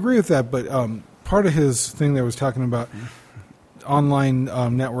 Well, and I agree with that, but part of his thing there was talking about online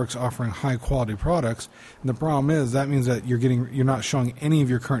networks offering high quality products. And the problem is that means that you're not showing any of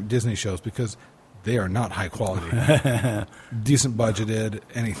your current Disney shows because they are not high quality, decent budgeted,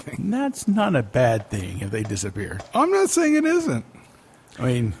 anything. That's not a bad thing if they disappear. I'm not saying it isn't. I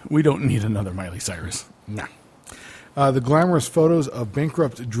mean, we don't need another Miley Cyrus. No. The glamorous photos of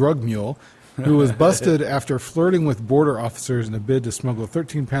bankrupt drug mule who was busted after flirting with border officers in a bid to smuggle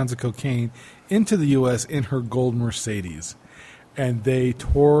 13 pounds of cocaine into the U.S. in her gold Mercedes. And they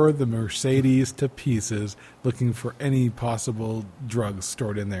tore the Mercedes to pieces looking for any possible drugs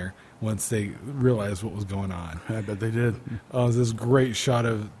stored in there once they realized what was going on. I bet they did. It was this great shot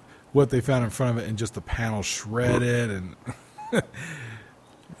of what they found in front of it and just the panel shredded. And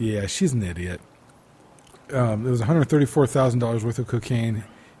yeah, she's an idiot. There was $134,000 worth of cocaine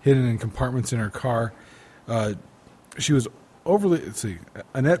hidden in compartments in her car. She was overly,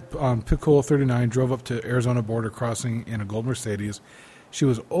 Annette Pickle, 39, drove up to Arizona border crossing in a gold Mercedes. She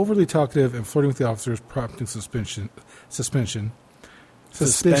was overly talkative and flirting with the officers, prompting suspicion. I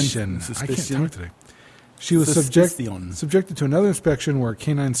can't talk today. She was subjected to another inspection where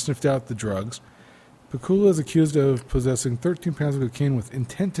canines sniffed out the drugs. Pikula is accused of possessing 13 pounds of cocaine with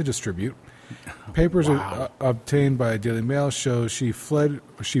intent to distribute. Papers obtained by Daily Mail show she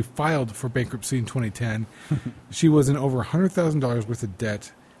filed for bankruptcy in 2010. She was in over $100,000 worth of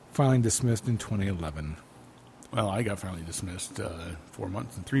debt, filing dismissed in 2011. Well, I got finally dismissed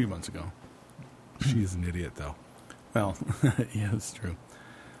 3 months ago. She's an idiot, though. Well, yeah, that's true.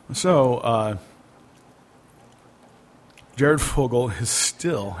 So, Jared Fogle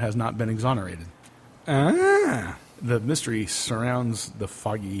has not been exonerated. The mystery surrounds the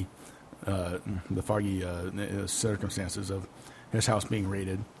foggy circumstances of his house being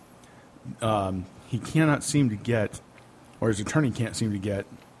raided. He cannot seem to get, or his attorney can't seem to get,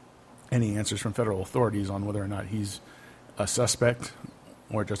 any answers from federal authorities on whether or not he's a suspect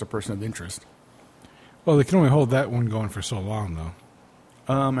or just a person of interest. Well, they can only hold that one going for so long, though.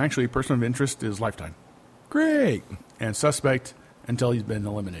 Actually, person of interest is lifetime. Great. And suspect until he's been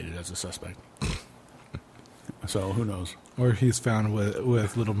eliminated as a suspect. So who knows? Or he's found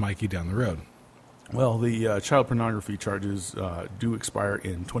with little Mikey down the road. Well, the child pornography charges do expire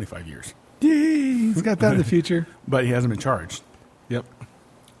in 25 years. Yay! He's got that in the future. But he hasn't been charged. Yep.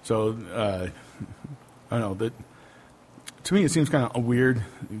 So, I don't know. To me, it seems kind of weird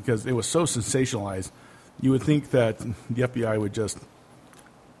because it was so sensationalized. You would think that the FBI would just,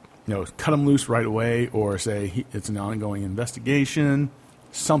 cut him loose right away or say it's an ongoing investigation,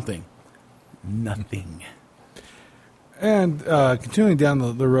 something. Nothing. And continuing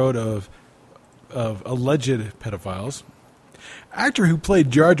down the road of alleged pedophiles, actor who played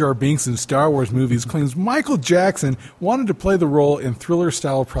Jar Jar Binks in Star Wars movies claims Michael Jackson wanted to play the role in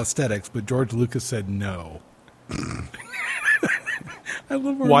thriller-style prosthetics, but George Lucas said no. I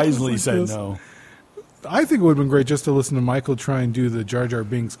love wisely said no. I think it would have been great just to listen to Michael try and do the Jar Jar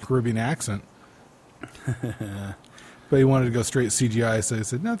Binks Caribbean accent. But he wanted to go straight CGI, so he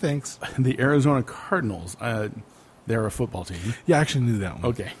said, no, thanks. The Arizona Cardinals, they're a football team. Yeah, I actually knew that one.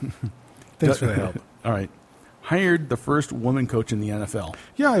 Okay. Thanks for the help. All right. Hired the first woman coach in the NFL.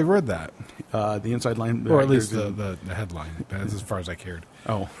 Yeah, I read that. The inside line. Or at least the headline. That's as far as I cared.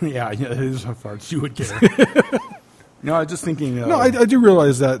 Oh, yeah, it is as far as you would care. No, I was just thinking. No, I do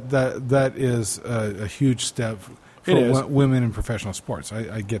realize that is a huge step for women in professional sports.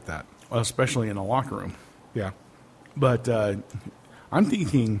 I get that. Especially in a locker room. Yeah. But I'm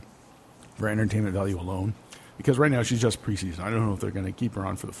thinking for entertainment value alone, because right now she's just preseason. I don't know if they're going to keep her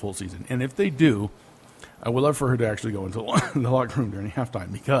on for the full season. And if they do, I would love for her to actually go into the locker room during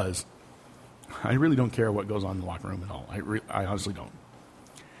halftime because I really don't care what goes on in the locker room at all. I honestly don't.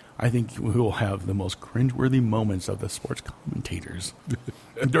 I think we will have the most cringeworthy moments of the sports commentators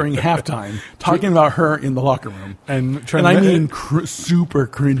during halftime talking about her in the locker room. Super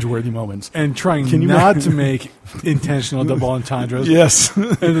cringeworthy moments. And trying not to make intentional double entendres. Yes.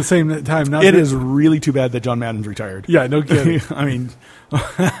 At the same time, it is really too bad that John Madden's retired. Yeah, no kidding. I mean,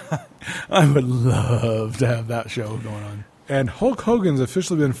 I would love to have that show going on. And Hulk Hogan's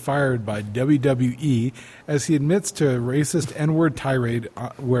officially been fired by WWE as he admits to a racist N-word tirade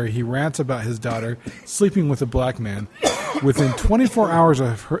where he rants about his daughter sleeping with a black man. Within 24 hours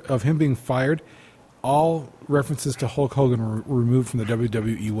of him being fired, all references to Hulk Hogan were removed from the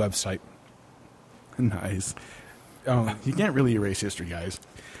WWE website. Nice. You can't really erase history, guys.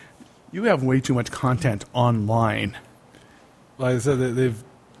 You have way too much content online. Like I said,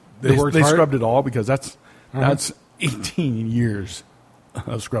 they scrubbed it all because that's 18 years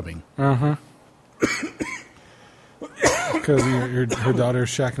of scrubbing. Uh-huh. Because her daughter's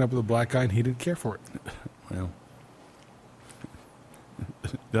shacking up with a black guy and he didn't care for it. Well,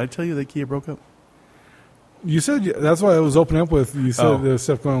 Did I tell you that Kia broke up? You said that's why I was opening up with. You said there's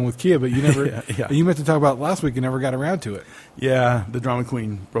stuff going on with Kia, but you never. Yeah. You meant to talk about it last week. You never got around to it. Yeah, the drama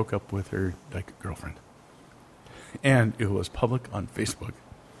queen broke up with her girlfriend, and it was public on Facebook.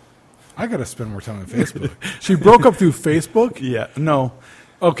 I got to spend more time on Facebook. She broke up through Facebook. Yeah, no.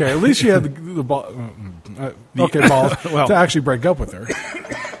 Okay, at least she had the ball. Balls Well, to actually break up with her.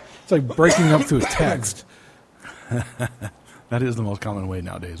 It's like breaking up through text. That is the most common way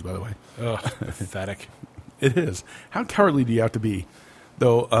nowadays, by the way. Ugh, pathetic. It is. How cowardly do you have to be?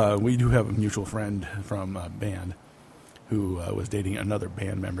 Though we do have a mutual friend from a band who was dating another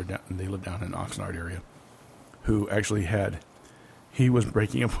band member, and they lived down in Oxnard area, who actually he was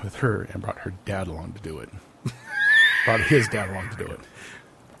breaking up with her and brought her dad along to do it. Brought his dad along to do it.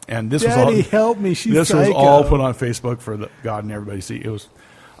 And this Daddy, was all, help me! She's this psycho. was all put on Facebook for God and everybody to see.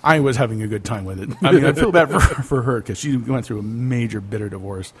 I was having a good time with it. I mean, I feel bad for her because she went through a major bitter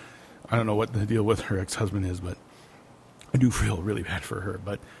divorce. I don't know what the deal with her ex-husband is, but I do feel really bad for her.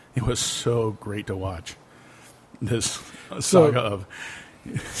 But it was so great to watch this saga of.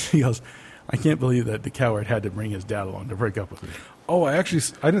 She goes, I can't believe that the coward had to bring his dad along to break up with me. Oh, I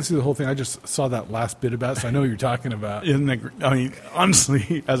didn't see the whole thing. I just saw that last bit about it, so I know what you're talking about. Isn't that, I mean,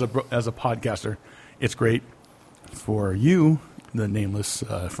 honestly, as a podcaster, it's great for you, the nameless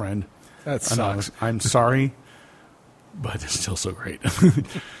friend. That sucks. I'm sorry, but it's still so great.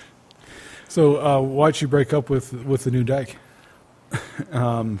 So why'd she break up with the new dyke?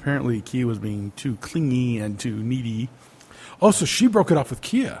 Apparently, Kia was being too clingy and too needy. Oh, so she broke it off with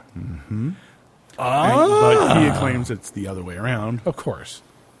Kia. Mm-hmm. But Kia claims it's the other way around. Of course.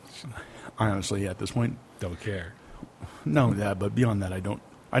 I honestly, at this point, Don't care. no, that. But beyond that, I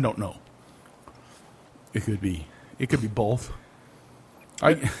don't know. It could be both.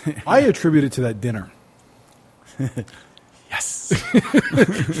 I attribute it to that dinner. Yes.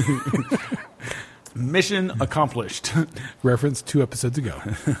 Mission accomplished. Reference 2 episodes ago.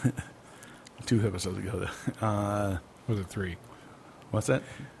 2 episodes ago. Was it 3? What's that?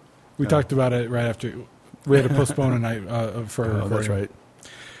 We talked about it right after. We had to postpone a night for Oh, that's recording. right.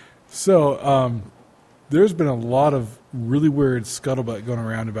 So there's been a lot of really weird scuttlebutt going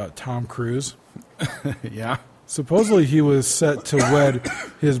around about Tom Cruise. Yeah. Supposedly he was set to wed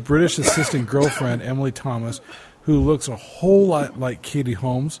his British assistant girlfriend, Emily Thomas, who looks a whole lot like Katie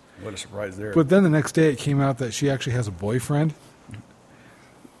Holmes. What a surprise there. But then the next day it came out that she actually has a boyfriend.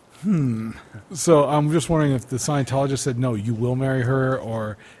 So I'm just wondering if the Scientologist said, no, you will marry her,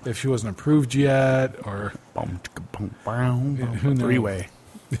 or if she wasn't approved yet, or... Who knows? 3-way.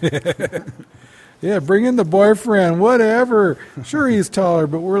 Yeah, bring in the boyfriend, whatever. Sure, he's taller,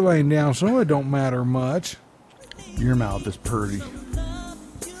 but we're laying down, so it don't matter much. Your mouth is purty.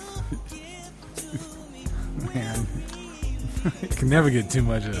 Man. Can never get too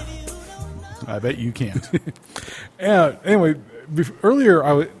much of it. I bet you can't. Anyway,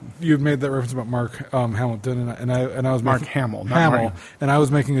 earlier you had made that reference about Mark Hamilton, and I was Mark making, Hamill, not Mark. and I was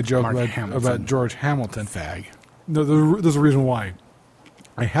making a joke Mark Hamilton. about George Hamilton. Fag. No, there's a reason why.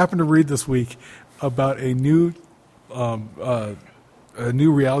 I happened to read this week about a new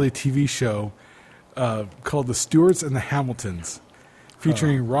reality TV show called The Stewarts and the Hamiltons,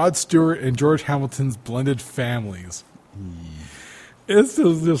 featuring Rod Stewart and George Hamilton's blended families. It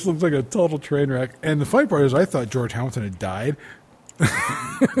just looks like a total train wreck. And the funny part is, I thought George Hamilton had died.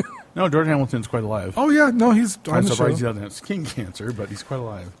 No, George Hamilton's quite alive. Oh yeah, no, he's on I'm the surprised he show. doesn't have skin cancer, but he's quite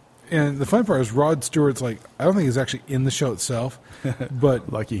alive. And the funny part is, Rod Stewart's like, I don't think he's actually in the show itself,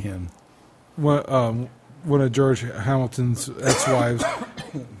 but Lucky him. one of George Hamilton's ex-wives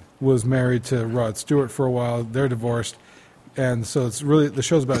was married to Rod Stewart for a while. They're divorced. And so it's really, the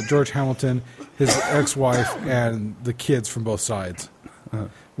show's about George Hamilton, his ex-wife, and the kids from both sides.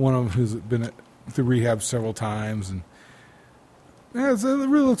 One of them who's been through rehab several times. And yeah, it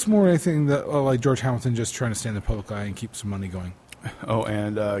really looks more anything that like George Hamilton just trying to stay in the public eye and keep some money going. Oh,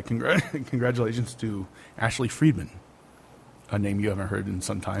 and congratulations to Ashley Friedman, a name you haven't heard in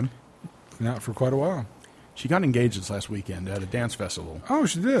some time. Not for quite a while. She got engaged this last weekend at a dance festival. Oh,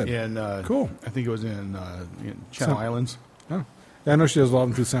 she did? And cool. I think it was in Channel Islands. Oh. Yeah, I know she does a lot of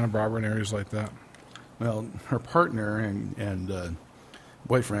them through Santa Barbara and areas like that. Well, her partner and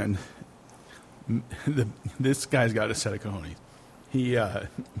boyfriend, this guy's got a set of cojones. He,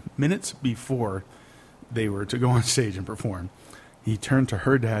 minutes before they were to go on stage and perform, he turned to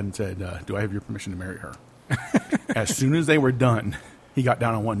her dad and said, do I have your permission to marry her? As soon as they were done, he got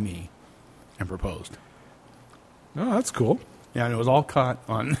down on one knee and proposed. Oh, that's cool. Yeah, and it was all caught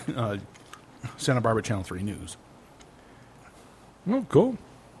on Santa Barbara Channel 3 News. Oh, cool.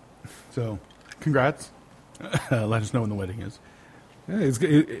 So, congrats. Let us know when the wedding is. Yeah,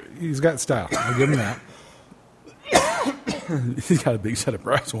 he's got style. I'll give him that. He's got a big set of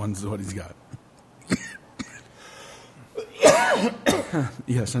brass ones is what he's got.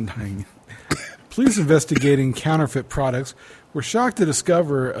 Yes, I'm dying. Police investigating counterfeit products were shocked to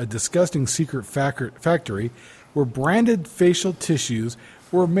discover a disgusting secret factory where branded facial tissues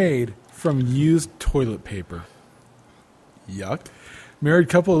were made from used toilet paper. Yuck. Married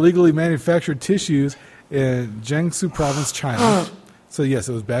couple illegally manufactured tissues in Jiangsu province, China. So, yes,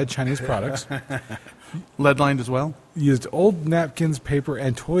 it was bad Chinese products. Lead-lined as well? Used old napkins, paper,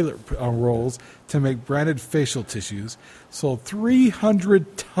 and toilet rolls to make branded facial tissues. Sold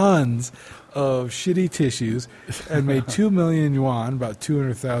 300 tons of shitty tissues and made 2 million yuan, about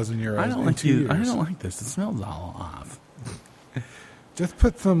 200,000 euros. I don't like this. It smells all off. Just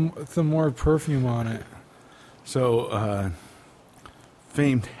put some more perfume on it. So,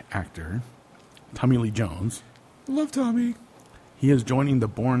 famed actor Tommy Lee Jones. Love Tommy. He is joining the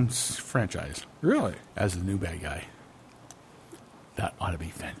Bourne franchise. Really? As the new bad guy. That ought to be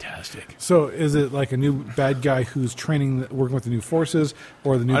fantastic. So is it like a new bad guy who's training, working with the new forces,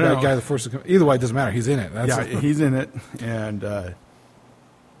 or the new bad guy the forces? Either way, it doesn't matter. He's in it. He's in it. And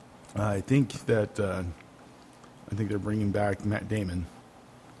I think that they're bringing back Matt Damon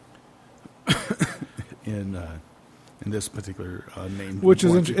in this particular name. Which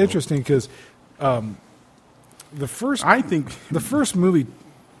is interesting because the first movie,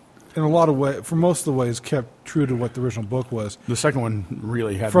 in a lot of ways, for most of the ways, kept true to what the original book was. The second one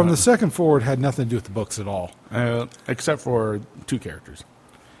really had the second forward had nothing to do with the books at all, except for two characters.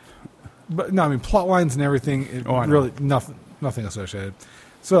 But no, I mean plot lines and everything. Really nothing associated.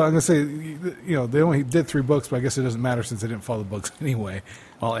 So I'm going to say, they only did 3 books, but I guess it doesn't matter since they didn't follow the books anyway.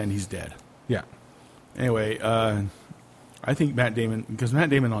 Well, and he's dead. Yeah. Anyway, I think Matt Damon, because Matt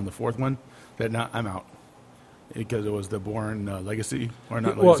Damon on the 4th one, I'm out. Because it was the Bourne Legacy, or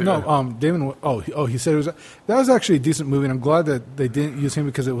not Legacy? Well, no, Damon. He said that was actually a decent movie, and I'm glad that they didn't use him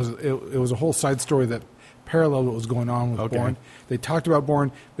because it was a whole side story that paralleled what was going on with Bourne. They talked about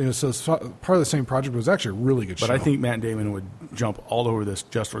Bourne, so part of the same project, but it was actually a really good show. But I think Matt Damon would jump all over this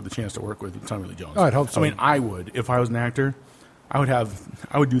just for the chance to work with Tommy Lee Jones. Oh, I'd hope so. I mean, I would if I was an actor. I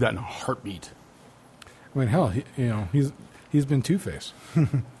would do that in a heartbeat. I mean, hell, he's been Two-Face.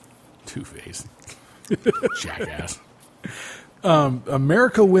 Two-Face. Jackass.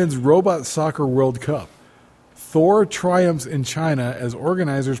 America wins Robot Soccer World Cup. Thor triumphs in China as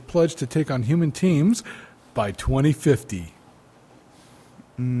organizers pledge to take on human teams by 2050.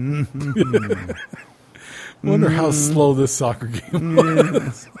 Mm-hmm. Wonder how slow this soccer game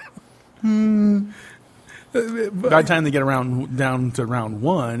was. By the time they get down to round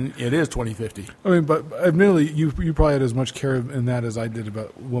 1, it is 2050. I mean, but admittedly, you probably had as much care in that as I did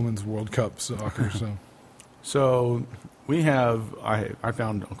about Women's World Cup soccer. So we have. I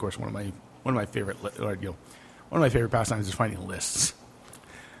found, of course, one of my favorite pastimes is finding lists.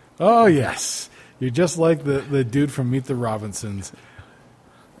 Oh yes, you're just like the dude from Meet the Robinsons.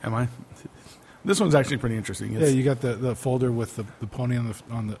 Am I? This one's actually pretty interesting. You got the folder with the pony on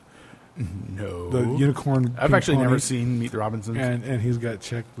the. No. The unicorn. I've actually never seen Meet the Robinsons. And he's got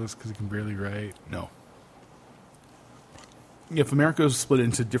checklists because he can barely write. No. If America was split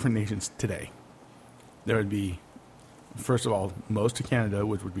into different nations today, there would be, first of all, most of Canada,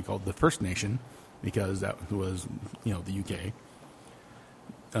 which would be called the First Nation, because that was, the UK.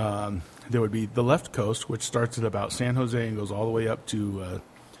 There would be the left coast, which starts at about San Jose and goes all the way up to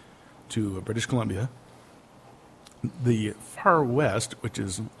British Columbia. The far west, which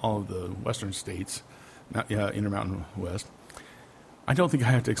is all of the western states, Intermountain West. I don't think I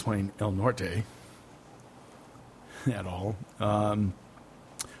have to explain El Norte at all.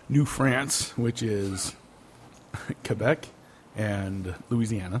 New France, which is Quebec and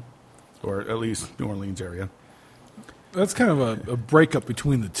Louisiana, or at least New Orleans area. That's kind of a breakup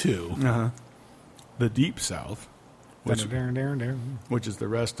between the two. Uh-huh. The Deep South, which is the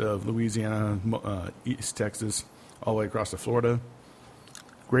rest of Louisiana, East Texas, all the way across to Florida.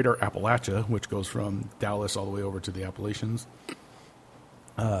 Greater Appalachia, which goes from Dallas all the way over to the Appalachians.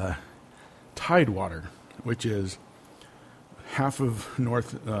 Tidewater, which is half of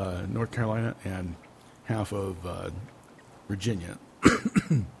North Carolina and half of Virginia.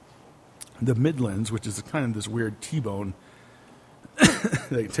 The Midlands, which is kind of this weird T-bone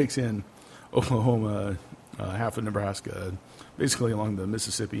that takes in Oklahoma, half of Nebraska, basically along the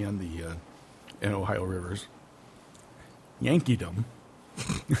Mississippi and and Ohio rivers. Yankeedom,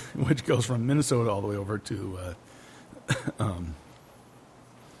 which goes from Minnesota all the way over to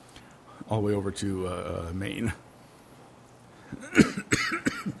Maine.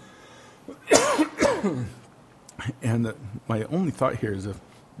 And my only thought here is if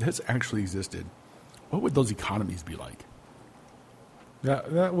this actually existed, what would those economies be like?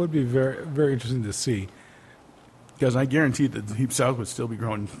 That would be very, very interesting to see. Because I guarantee that the Deep South would still be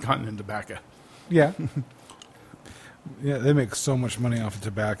growing cotton and tobacco. Yeah. Yeah, they make so much money off of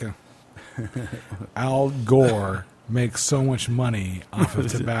tobacco. Al Gore makes so much money off of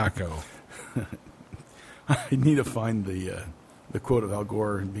tobacco. I need to find the quote of Al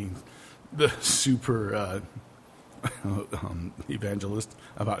Gore being the super evangelist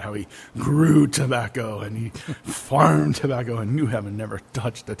about how he grew tobacco and he farmed tobacco, and you have never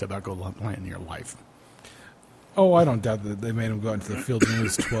touched a tobacco plant in your life. Oh, I don't doubt that they made him go into the field when he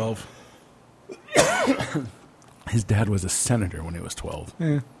was 12. His dad was a senator when he was 12.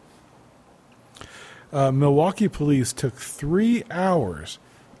 Yeah. Milwaukee police took 3 hours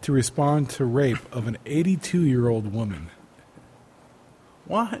to respond to rape of an 82-year-old woman.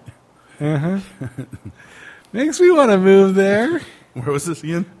 What? Uh-huh. Makes me want to move there. Where was this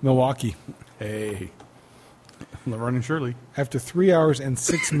again? Milwaukee. Hey. Laverne and Shirley. After 3 hours and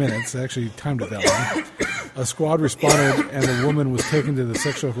 6 minutes, I actually timed it that long, a squad responded and the woman was taken to the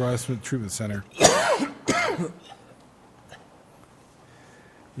Sexual Harassment Treatment Center.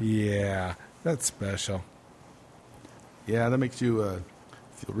 Yeah, that's special. Yeah, that makes you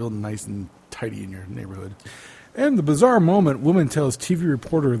feel real nice and tidy in your neighborhood. And the bizarre moment, woman tells TV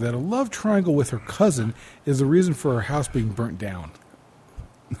reporter that a love triangle with her cousin is the reason for her house being burnt down.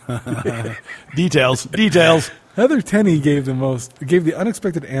 Details. Heather Tenney gave the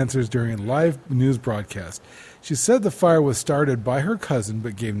unexpected answers during a live news broadcast. She said the fire was started by her cousin,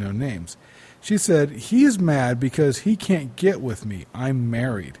 but gave no names. She said, "He's mad because he can't get with me. I'm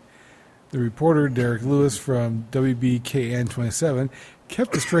married." The reporter, Derek Lewis from WBKN 27,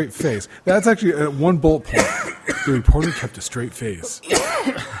 kept a straight face. That's actually one bullet point. The reporter kept a straight face.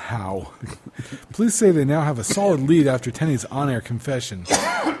 How? Police say they now have a solid lead after Tenney's on-air confession.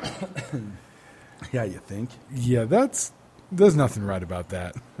 Yeah, you think? Yeah, there's nothing right about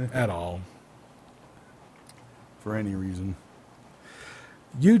that at all. For any reason.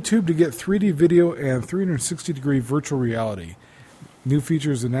 YouTube to get 3D video and 360-degree virtual reality. New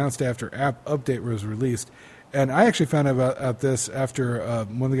features announced after app update was released. And I actually found out about this after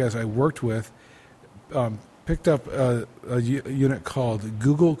one of the guys I worked with picked up a unit called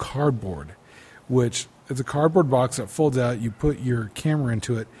Google Cardboard, which is a cardboard box that folds out. You put your camera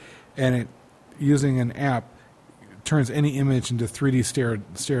into it, and it, using an app, turns any image into 3D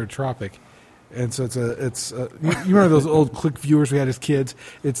stereotropic. And so it's you remember those old click viewers we had as kids?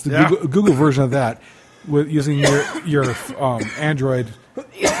 It's the Google version of that, with using your Android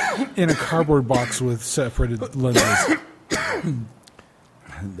in a cardboard box with separated lenses.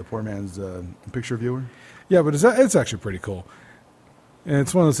 The poor man's picture viewer? Yeah, but it's actually pretty cool. And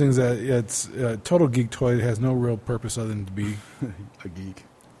it's one of those things that it's a total geek toy. It has no real purpose other than to be a geek.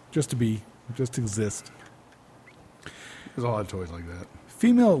 Just to exist. There's a lot of toys like that.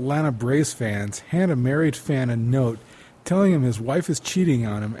 Female Atlanta Braves fans hand a married fan a note telling him his wife is cheating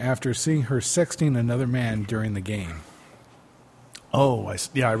on him after seeing her sexting another man during the game. Oh,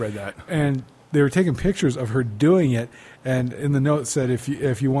 I read that. And they were taking pictures of her doing it, and in the note said if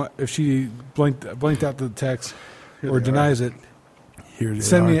she blanked out the text or denies it,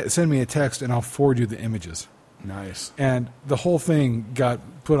 send me a text and I'll forward you the images. Nice. And the whole thing got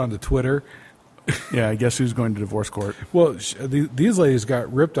put onto Twitter. Yeah, I guess who's going to divorce court? Well, these ladies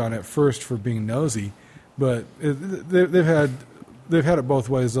got ripped on at first for being nosy, but they've had it both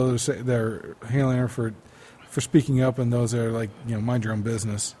ways. Those they're hailing her for speaking up, and those are like, mind your own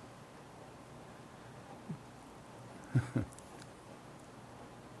business.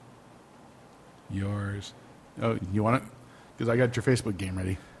 Yours. Oh, you want it? Because I got your Facebook game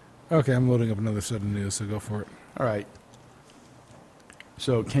ready. Okay, I'm loading up another set of news, so go for it. All right.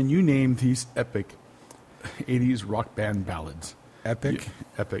 So, can you name these epic 80s rock band ballads? Epic?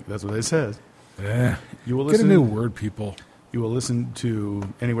 Epic, that's what it says. You will Get a new word, people. You will listen to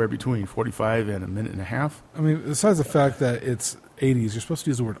anywhere between 45 and a minute and a half. I mean, besides the fact that it's 80s, you're supposed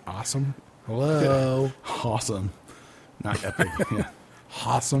to use the word awesome. Hello? Awesome. Not epic. Yeah.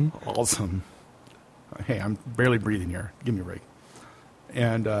 Awesome. Awesome. Hey, I'm barely breathing here. Give me a break.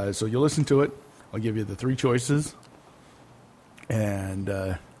 And so you'll listen to it. I'll give you the 3 choices. And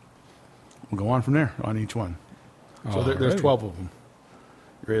we'll go on from there on each one. So there's 12 of them.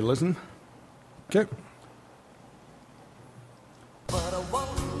 You ready to listen? Okay.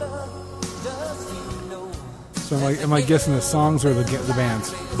 So am I guessing the songs or the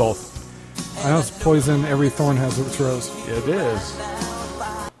bands? Both. I know it's Poison, Every Thorn Has Its Rose. It is.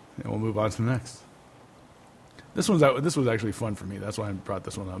 And we'll move on to the next. This was actually fun for me. That's why I brought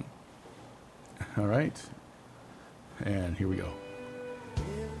this one up. All right. And here we go.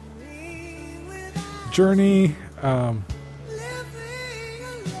 Journey.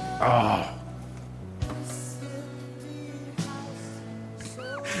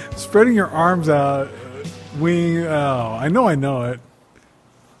 Spreading your arms out. Wing. Oh, I know it.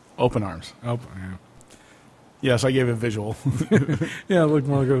 Open arms. Oh, yeah. Yes, I gave a visual. Yeah, it looked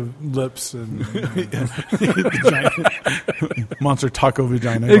more like lips and Monster taco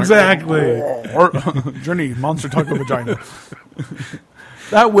vagina. exactly. Or Journey, monster taco vagina.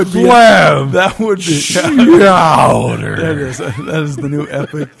 That would be Slam. That would be Chowder. that is the new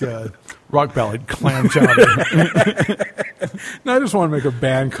epic rock ballad, Clam Chowder. No, I just want to make a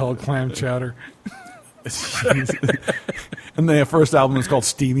band called Clam Chowder. And the first album is called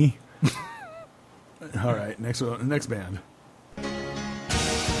Steamy. All right, next band.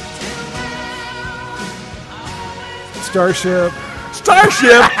 Starship.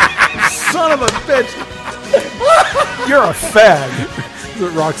 Son of a bitch! You're a fag. Is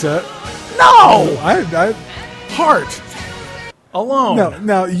it Roxette? No, I Heart alone. no.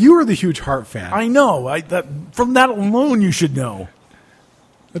 Now you are the huge Heart fan. I know. From that alone, you should know.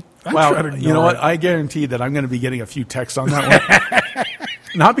 I Well, try to you know ignore what? it. I guarantee that I'm going to be getting a few texts on that one.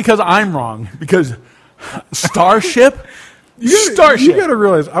 Not because I'm wrong, because Starship. You got to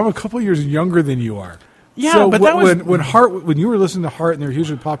realize I'm a couple years younger than you are. Yeah, so but that was when you were listening to Heart and they were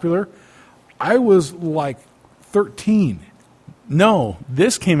hugely popular, I was like 13. No,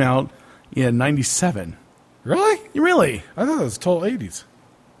 this came out in '97. Really? Really? I thought it was total 80s.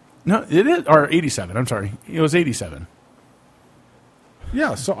 No, it is, or '87. I'm sorry, it was '87.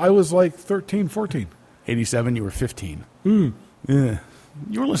 Yeah, so I was like 13, 14. '87. You were 15. Yeah,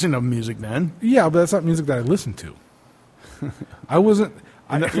 you were listening to music then. Yeah, but that's not music that I listened to. I wasn't.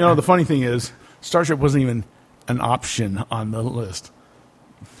 And the funny thing is, Starship wasn't even an option on the list.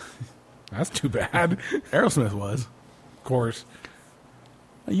 That's too bad. Aerosmith was. Of course.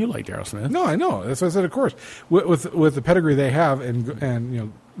 You liked Aerosmith. No, I know. That's what I said. Of course, with the pedigree they have,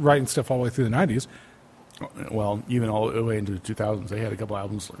 and writing stuff all the way through the 90s. Well, even all the way into the 2000s, they had a couple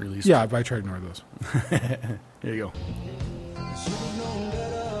albums released. Yeah, but I try to ignore those. Here you go.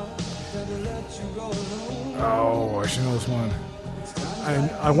 Oh, I should know this one.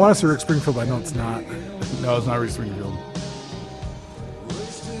 I want to say Rick Springfield, but I know it's not. No, it's not Rick Springfield.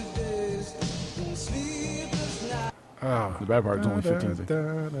 Oh. The bad part is only 15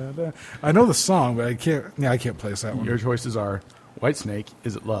 seconds. I know the song, but I can't. Yeah, I can't place that one. Your choices are Whitesnake,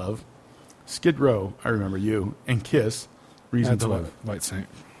 Is It Love, Skid Row, I Remember You, and Kiss, Reason That's to Live. White Snake.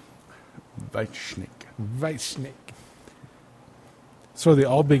 Whitesnake. So are they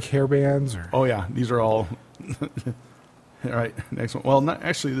all big hair bands, or Oh yeah, these are all. All right, next one. Well, not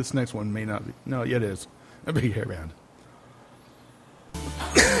actually. This next one may not be. No, yeah, it is a big hair band.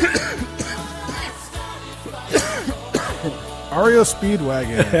 REO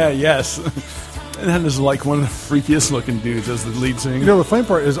Speedwagon? Yes, and that is like one of the freakiest looking dudes as the lead singer. You know, the funny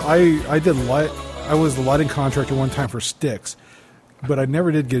part is I was the lighting contractor one time for Styx, but I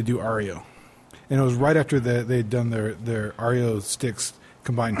never did get to do REO. And it was right after they'd done their REO Styx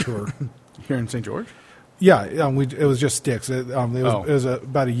combined tour. Here in St. George? Yeah, it was just Styx. It was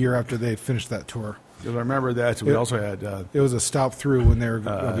about a year after they had finished that tour. Because I remember that. We also had... it was a stop through when they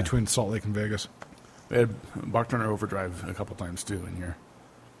were between Salt Lake and Vegas. we had Bachturner Overdrive a couple times, too, in here.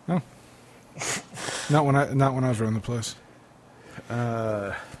 Oh. Not when I was running the place.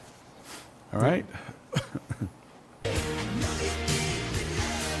 All right.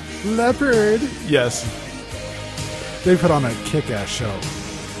 Leopard. Yes. They put on a kick-ass show.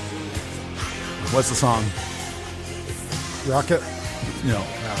 What's the song? Rocket. No.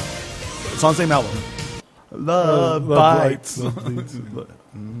 It's on the same album. Love Bites.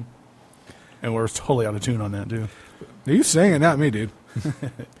 And we're totally out of tune on that, too. You sang it, not me, dude.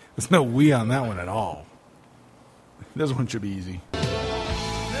 There's no we on that one at all. This one should be easy.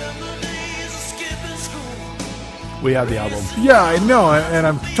 We have the album. Yeah, I know, and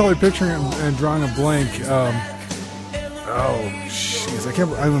I'm totally picturing it and drawing a blank.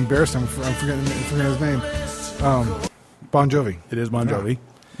 Jeez, I'm embarrassed. I'm forgetting his name. Bon Jovi. It is Bon Jovi.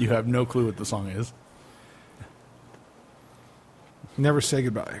 You have no clue what the song is. Never Say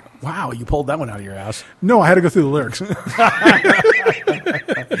Goodbye. Wow, you pulled that one out of your ass. No, I had to go through the lyrics.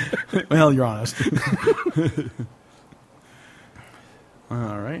 Well, you're honest.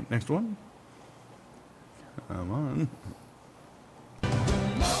 All right, next one. Come on.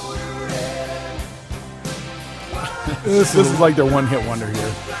 This is like their one-hit wonder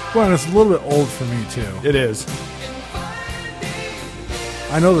here. Well, it's a little bit old for me, too. It is.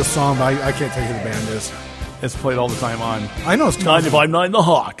 I know the song, but I can't tell you who the band is. It's played all the time on I know it's 95.9 The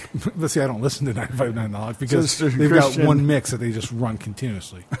Hawk. But see, I don't listen to 95.9 The Hawk because Sister they've Christian. got one mix that they just run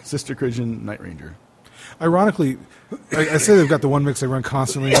continuously. Sister Christian Night Ranger. Ironically, I say they've got the one mix they run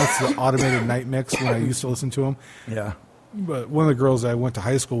constantly. That's the automated night mix when I used to listen to them. Yeah. But one of the girls I went to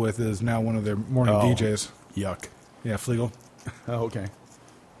high school with is now one of their morning DJs. Yuck. Yeah, Flegel. Oh, okay.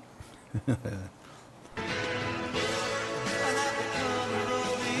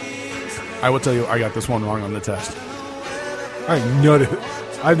 I will tell you, I got this one wrong on the test. I know it.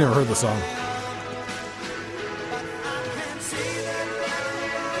 I've never heard the song.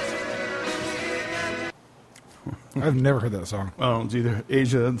 I've never heard that song. Well, it's either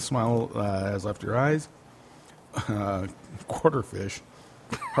Asia, Smile Has Left Your Eyes, Quarterfish,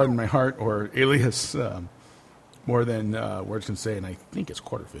 Harden My Heart, or Alias, More Than Words Can Say, and I think it's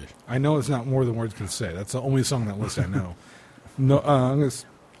Quarterfish. I know it's not More Than Words Can Say. That's the only song on that list I know. No, I'm going to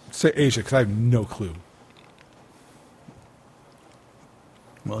say Asia because I have no clue.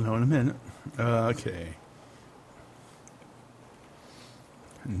 Well, no, in a minute. Okay.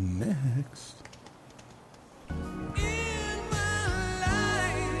 Next.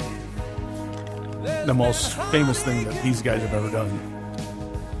 The most famous thing that these guys have ever done.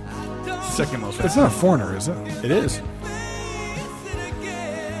 Second most famous. It's not a Foreigner, is it? It is.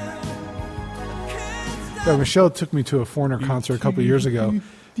 Yeah, Michelle took me to a Foreigner concert a couple of years ago,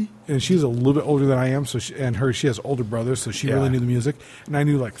 and she's a little bit older than I am. So she has older brothers, so she Yeah. really knew the music, and I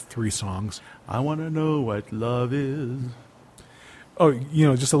knew like 3 songs. I want to know what love is. Oh,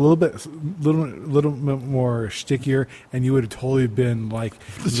 just a little bit more stickier, and you would have totally been like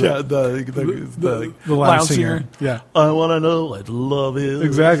The the lounge singer. Yeah, I want to know what love is.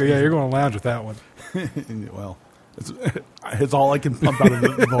 exactly. Yeah, you're going to lounge with that one. Well, it's all I can pump out of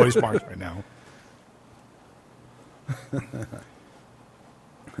the voice box right now.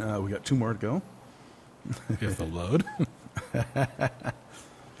 We got 2 more to go. If the load.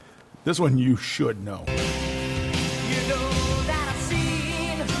 This one you should know.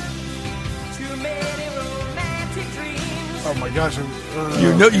 Oh my gosh!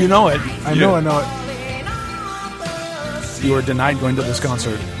 You know it. I know it. You were denied going to this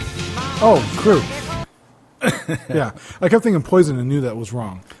concert. Oh, Crew. Yeah, I kept thinking Poison and knew that was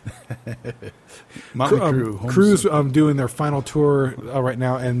wrong. Motley Crue. Crew's doing their final tour right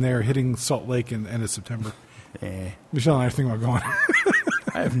now, and they're hitting Salt Lake in end of September. Michelle and I are thinking about going.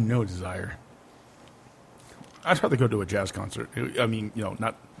 I have no desire. I'd rather go to a jazz concert. I mean,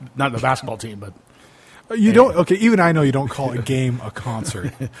 not the basketball team, but You don't. Okay, even I know you don't call a game a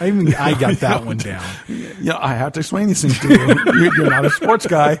concert. I got that one down. Yeah, I have to explain these things to you. You're not a sports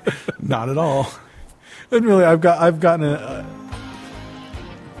guy, not at all. And really, I've gotten a.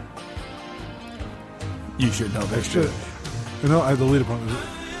 You should know this shit. I deleted one.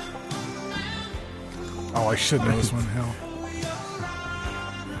 Oh, I should know this one. Hell.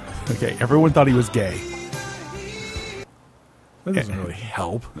 Okay, everyone thought he was gay. That doesn't really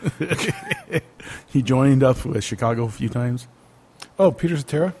help. He joined up with Chicago a few times. Oh, Peter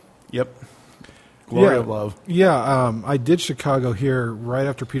Cetera? Yep. Glory of Love. Yeah, I did Chicago here right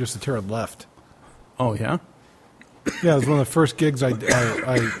after Peter Cetera left. Oh, yeah? Yeah, it was one of the first gigs I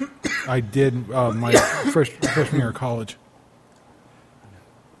did my freshman year of college.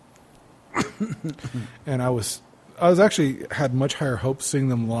 And I was actually had much higher hopes seeing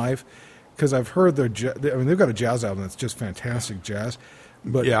them live because I've heard they've got a jazz album that's just fantastic jazz.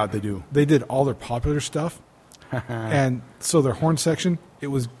 But yeah, they do. They did all their popular stuff, and so their horn section it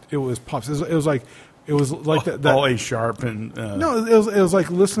was pops. It was like that all A sharp and no, it was like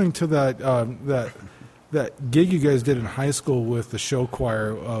listening to that gig you guys did in high school with the show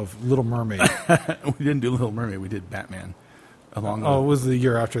choir of Little Mermaid. We didn't do Little Mermaid. We did Batman. It was the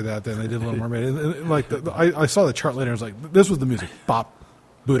year after that. Then they did Little Mermaid. And like I saw the chart later. I was like, this was the music. Bop,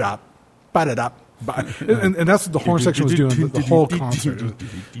 boot up, ba da da. And that's what the horn section was doing the whole concert.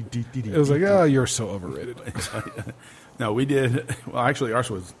 It was like, oh, you're so overrated. No, we did. Well, actually,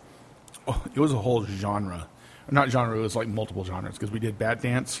 ours was. It was a whole genre, not genre. It was like multiple genres because we did Bat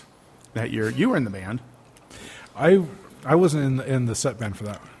Dance that year. You were in the band. I wasn't in the set band for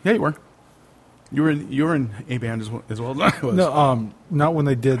that. Yeah, you were. You were in a band as well as I was. No, not when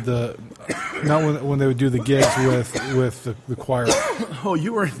they did when they would do the gigs with the choir. Oh,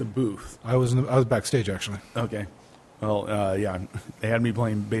 you were in the booth. I was backstage actually. Okay. Well, yeah, they had me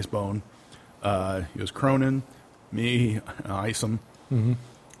playing bass bone. It was Cronin, me, Isom,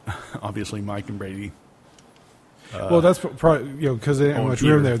 obviously Mike and Brady. Well, that's probably because they didn't have much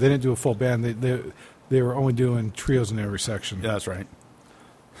Peter. room there. They didn't do a full band. They were only doing trios in every section. Yeah, that's right.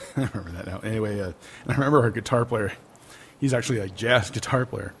 I remember that now. Anyway, and I remember our guitar player. he's actually a jazz guitar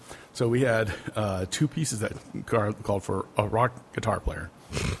player. So we had 2 pieces that called for a rock guitar player.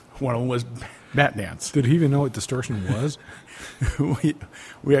 One of them was bat dance. Did he even know what distortion was?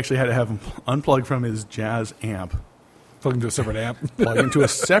 we actually had to have him unplug from his jazz amp, Plug into a separate amp. plug into a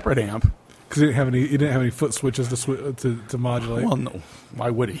separate amp. Because he didn't have any foot switches to modulate. Well, no. Why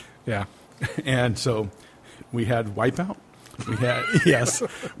would he? Yeah. And so we had Wipeout. We had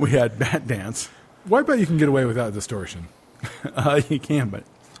we had bat dance. Wipeout you can get away without distortion. You can, but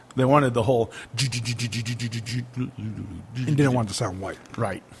they wanted the whole And didn't want it to sound white.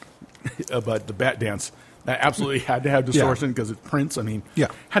 right. But the bat dance that absolutely had to have distortion because it's Prince. I mean, Yeah.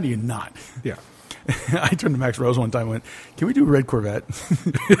 how do you not? Yeah. I turned to Max Rose one time and went, "Can we do Red Corvette?"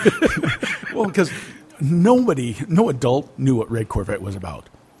 Well, because no adult knew what Red Corvette was about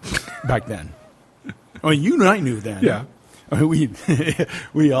back then. I mean, you and I knew then. Yeah. I mean,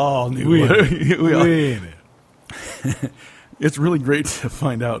 we all knew. We all- knew. It's really great to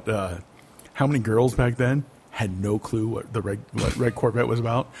find out how many girls back then had no clue what Red Corvette was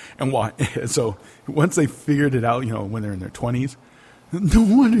about and why. So once they figured it out, when they're in their 20s, no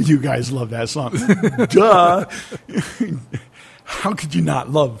wonder you guys love that song. Duh. How could you not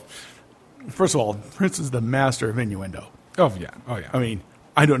love? First of all, Prince is the master of innuendo. Oh, yeah. Oh, yeah. I mean,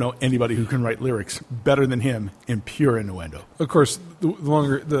 I don't know anybody who can write lyrics better than him in pure innuendo. Of course,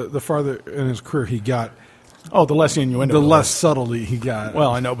 the farther in his career he got, Oh, the less innuendo. the less subtlety he got. Well,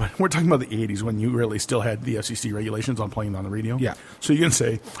 I know, but we're talking about the 80s when you really still had the FCC regulations on playing on the radio. Yeah. So you can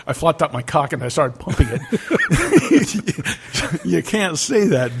say, I flopped up my cock and I started pumping it. You can't say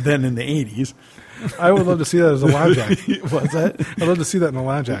that then in the 80s. I would love to see that as a lounge act. What's that? I'd love to see that in a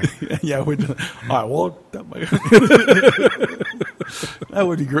lounge act. Yeah, I walked up my... That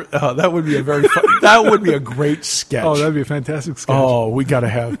would be great. That would be a very that would be a great sketch. Oh, that'd be a fantastic sketch. Oh, we got to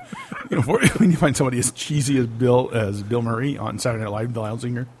have... when you find somebody as cheesy as Bill Murray on Saturday Night Live, the loud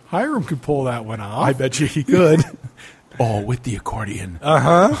singer, Hiram could pull that one off. I bet you he could. Oh, with the accordion.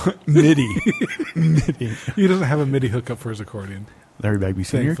 Uh-huh. MIDI. He doesn't have a MIDI hookup for his accordion. Larry Bagby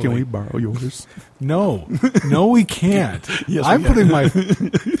Sr., Thankfully. can we borrow yours? No, we can't. Yes, I'm we putting can. my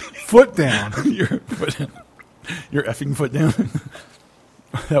foot down. Your effing foot down.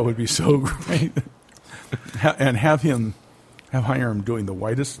 That would be so great. And have Hiram doing the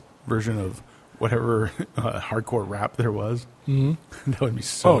whitest version of whatever hardcore rap there was. Mm-hmm. That would be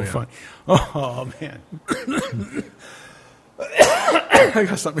so fun. Oh, man. I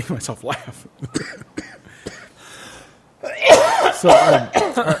gotta stop making myself laugh. So,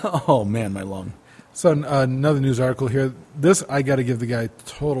 Oh, man, my lung. so another news article here. This, I got to give the guy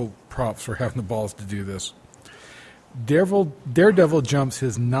total props for having the balls to do this. Daredevil jumps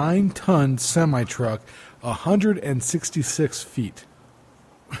his 9-ton semi-truck 166 feet.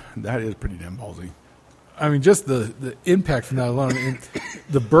 That is pretty damn ballsy. I mean, just the impact from that alone, and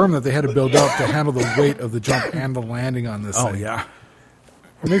the berm that they had to build up to handle the weight of the jump and the landing on this Oh, thing. yeah.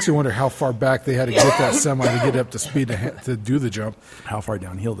 It makes you wonder how far back they had to get that semi to get up to speed to do the jump. How far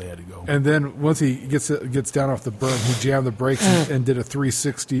downhill they had to go. And then once he gets down off the berm, he jammed the brakes and did a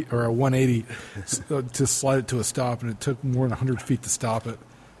 360 or a 180 to slide it to a stop, and it took more than 100 feet to stop it.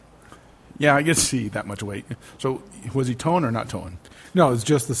 Yeah, I get to see that much weight. So was he towing or not towing? No, it's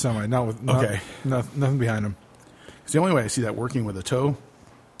just the semi, nothing behind him. 'Cause the only way I see that working with a tow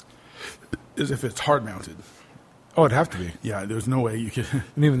is if it's hard mounted. Oh, it'd have to be. Yeah, there's no way you could.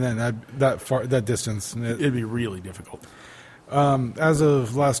 And even then, that distance. It'd be really difficult. As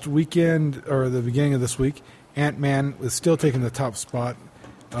of last weekend or the beginning of this week, Ant-Man is still taking the top spot.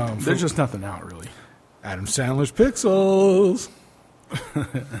 There's just nothing out, really. Adam Sandler's Pixels,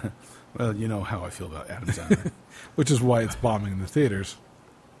 Well, you know how I feel about Adam Sandler. which is why it's bombing in the theaters.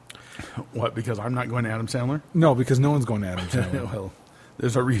 What, because I'm not going to Adam Sandler? No, because no one's going to Adam Sandler. Well,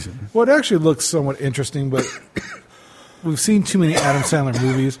 there's a reason. Well, it actually looks somewhat interesting, but we've seen too many Adam Sandler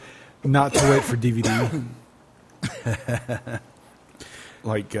movies not to wait for DVD.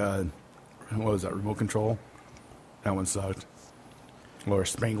 Like, what was that, Remote Control? That one sucked. Or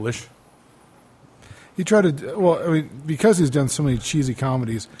Spanglish. He tried to, well, I mean, because he's done so many cheesy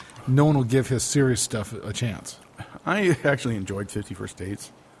comedies, no one will give his serious stuff a chance. I actually enjoyed 50 First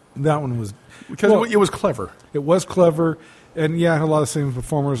Dates. That one was... Because well, it was clever. It was clever, and yeah, it had a lot of the same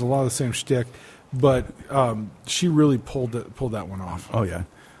performers, a lot of the same shtick, but she really pulled that one off. Oh, yeah.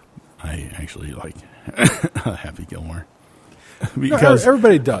 I actually like Happy Gilmore. No,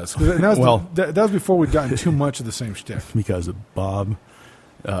 everybody does. That was, Well- that was before we'd gotten too much of the same shtick. Because of Bob,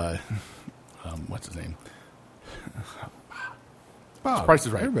 what's his name? Bob. Price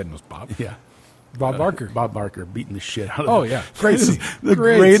is Right. Everybody knows Bob. Yeah. Bob Barker. Bob Barker beating the shit out of Oh, him. yeah. Great This is scene. the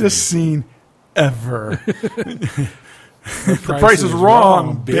Great greatest scene ever. The price is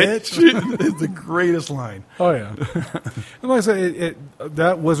wrong, bitch. It's the greatest line. Oh yeah. And like I said,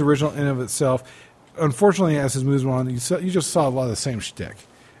 that was original in of itself. Unfortunately, as his movies went on, you just saw a lot of the same shtick,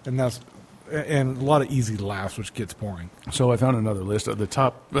 and a lot of easy laughs, which gets boring. So I found another list of the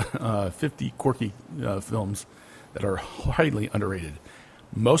top 50 quirky films that are highly underrated.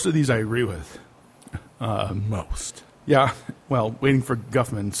 Most of these I agree with. Most. Yeah, well, Waiting for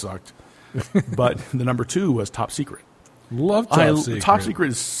Guffman sucked. But the number 2 was Top Secret. Love Top Secret. Top Secret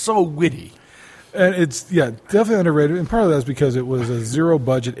is so witty. And it's, definitely underrated. And part of that is because it was a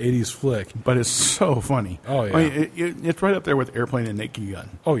zero-budget 80s flick. But it's so funny. Oh, yeah. I mean, it's right up there with Airplane and Naked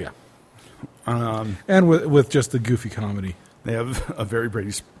Gun. Oh, yeah. And with just the goofy comedy. They have a very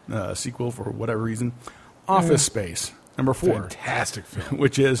Brady sequel for whatever reason. Office Space, number 4. Fantastic film.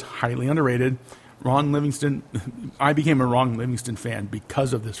 Which is highly underrated. Ron Livingston. I became a Ron Livingston fan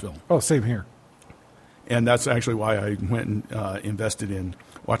because of this film. Oh, same here. And that's actually why I went and invested in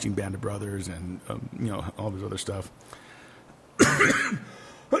watching Band of Brothers and all this other stuff.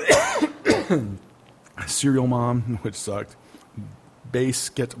 Serial Mom, which sucked.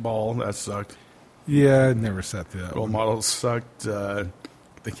 Basketball, that sucked. Yeah, I never sat through that. Role one. Models sucked. The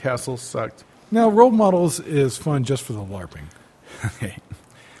Castle sucked. Now, Role Models is fun just for the LARPing. Okay.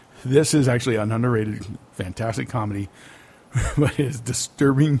 This is actually an underrated, fantastic comedy, but it's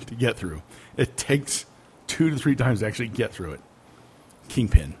disturbing to get through. It takes 2 to 3 times to actually get through it.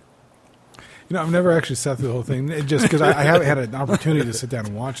 Kingpin. I've never actually sat through the whole thing, just because I haven't had an opportunity to sit down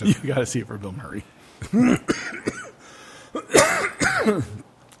and watch it. You got to see it for Bill Murray.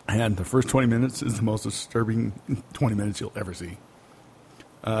 And the first 20 minutes is the most disturbing 20 minutes you'll ever see.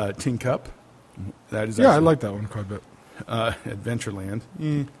 Tin Cup. That is I like that one quite a bit. Adventureland.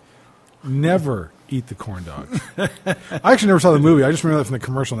 Never eat the corn dog. I actually never saw the movie. I just remember that from the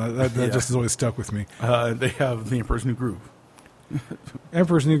commercial. That just has always stuck with me. They have The Emperor's New Groove.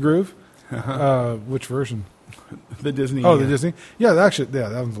 Emperor's New Groove? Which version? The Disney. Oh, the Disney? Yeah, that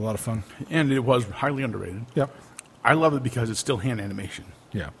was a lot of fun. And it was highly underrated. Yep. I love it because it's still hand animation.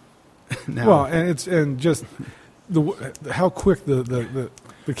 Yeah. Now, well, and just how quick the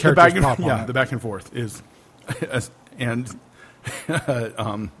characters pop on. Yeah, it. the back and forth is, and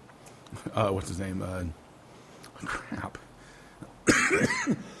what's his name? Crap.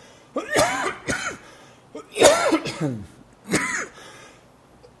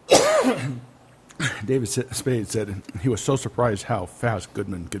 David Spade said he was so surprised how fast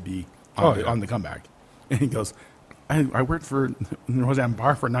Goodman could be on the comeback. And he goes, I worked for Roseanne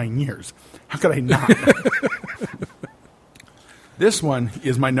Barr for 9 years. How could I not? This one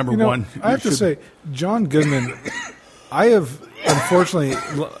is my number one. I have to say, John Goodman, I have, unfortunately,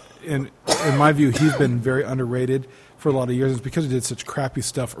 in my view, he's been very underrated for a lot of years. It's because he did such crappy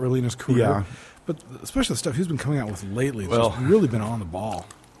stuff early in his career. Yeah. But especially the stuff he's been coming out with lately has Well, just really been on the ball.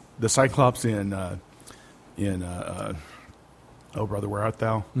 The Cyclops in Oh Brother, Where Art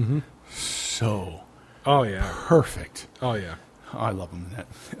Thou? Mm-hmm. So perfect. Oh, yeah. I love him in that.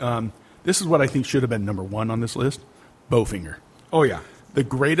 This is what I think should have been number 1 on this list. Bowfinger. Oh, yeah. The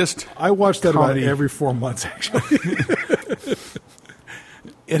greatest I watch that comedy. about every 4 months, actually.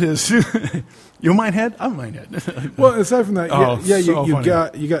 It is. You mind head? I'm mind head. Well, aside from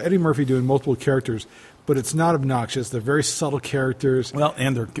that, you got Eddie Murphy doing multiple characters, but it's not obnoxious. They're very subtle characters. Well,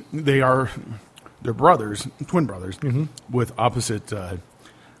 and they're brothers, twin brothers, with opposite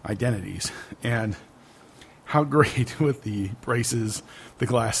identities. And how great with the braces, the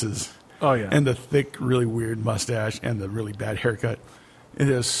glasses, and the thick, really weird mustache, and the really bad haircut. It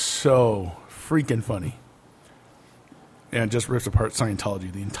is so freaking funny. And just rips apart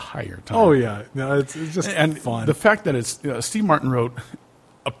Scientology the entire time. Oh, yeah. No, it's just fun. The fact that it's Steve Martin wrote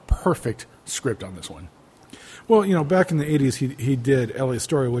a perfect script on this one. Well, back in the 80s, he did L.A.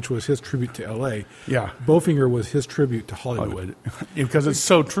 Story, which was his tribute to L.A. Yeah. Bowfinger was his tribute to Hollywood. Because it's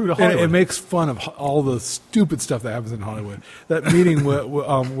so true to Hollywood. And it makes fun of all the stupid stuff that happens in Hollywood. That meeting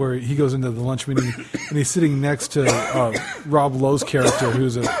where he goes into the lunch meeting and he's sitting next to Rob Lowe's character,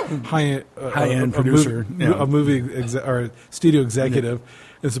 who's a high-end producer, a movie or studio executive,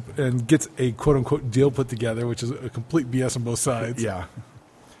 and gets a quote-unquote deal put together, which is a complete BS on both sides. Yeah.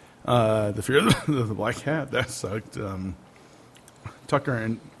 The Fear of the Black Cat, that sucked. Tucker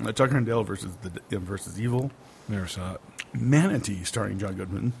and Dale versus Evil. Never saw it. Manatee, starring John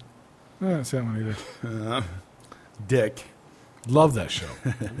Goodman. I haven't seen that one either. Dick. Love that show.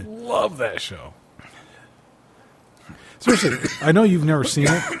 Love that show. Seriously, I know you've never seen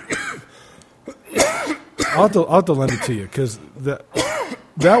it. I'll have to lend it to you because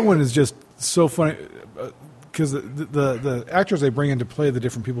that one is just so funny. because the actors they bring in to play the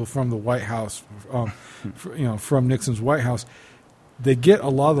different people from the White House, from Nixon's White House, they get a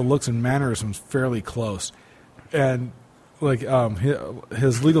lot of the looks and mannerisms fairly close, and like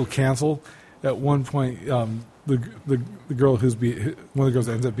his legal counsel at one point, the girl one of the girls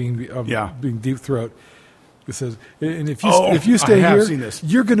that ends up being Deep Throat. It says, and if you stay here,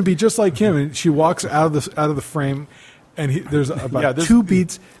 you're going to be just like him. And she walks out of the frame, and there's about 2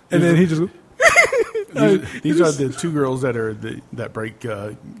 beats, and then he just. These are the 2 girls that break.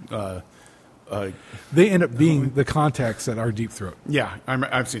 They end up being the contacts that are Deep Throat. Yeah,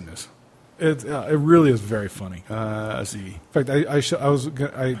 I've seen this. It really is very funny. Let's see. In fact, I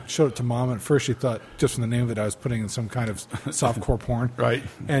showed it to Mom, and at first she thought, just from the name of it, I was putting in some kind of softcore porn. Right.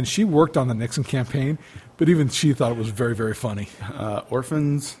 And she worked on the Nixon campaign, but even she thought it was very, very funny.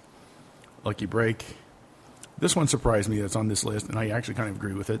 Orphans, Lucky Break. This one surprised me that's on this list, and I actually kind of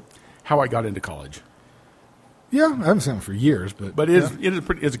agree with it. How I Got Into College. Yeah, I haven't seen it for years, but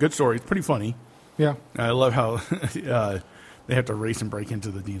it's a good story. It's pretty funny. Yeah. I love how they have to race and break into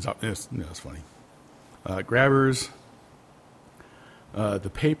the dean's office. It's funny. Grabbers.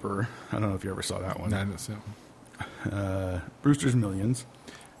 The Paper. I don't know if you ever saw that one. No, I didn't see it. Brewster's Millions.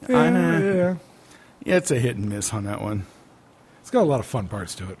 Yeah. Yeah, it's a hit and miss on that one. It's got a lot of fun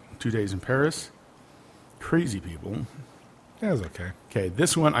parts to it. 2 Days in Paris. Crazy People. Yeah, it's okay. Okay,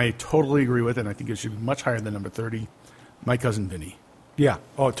 this one I totally agree with, and I think it should be much higher than number 30. My Cousin Vinny. Yeah.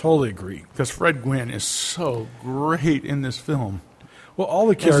 Oh, I totally agree. Because Fred Gwynn is so great in this film. Well, all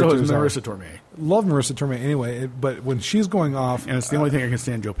the characters. And so is Marissa Tomei. Love Marissa Tomei anyway, but when she's going off, and it's the only thing I can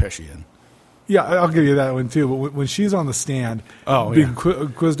stand Joe Pesci in. Yeah, I'll give you that one too. But when she's on the stand, being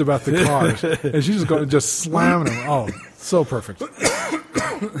quizzed about the cars, and she's just slamming them. Oh, so perfect.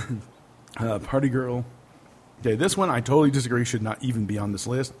 Party Girl. Okay, this one I totally disagree. Should not even be on this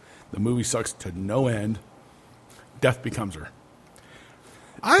list. The movie sucks to no end. Death Becomes Her.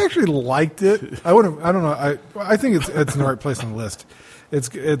 I actually liked it. I don't know. I think it's in the right place on the list.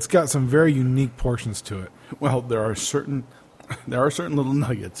 It's got some very unique portions to it. Well, there are certain little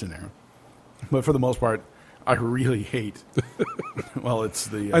nuggets in there, but for the most part, I really hate. Well, it's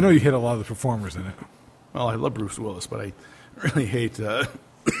the. I know you hate a lot of the performers in it. Well, I love Bruce Willis, but I really hate. Oh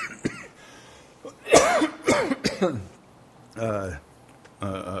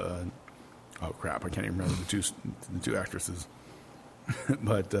crap! I can't even remember the two actresses.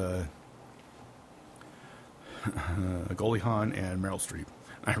 But Goldie Hawn and Meryl Streep.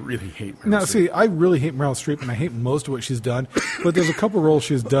 I really hate Meryl Streep. See, I really hate Meryl Streep, and I hate most of what she's done. But there's a couple roles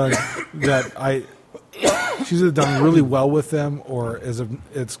she's done that she's either done really well with them, or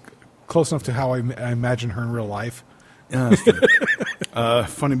it's close enough to how I imagine her in real life.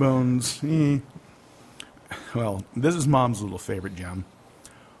 Funny Bones. Well, this is Mom's little favorite gem.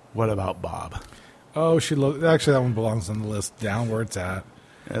 What About Bob? Oh, actually, that one belongs on the list down where it's at.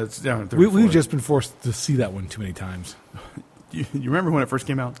 It's down at We've just been forced to see that one too many times. You remember when it first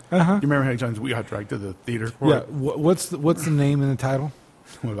came out? Uh-huh. You remember how many times we got dragged to the theater for it? What's the name in the title?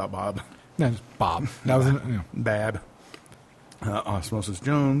 What About Bob? No, it's Bob. That was Bab. Osmosis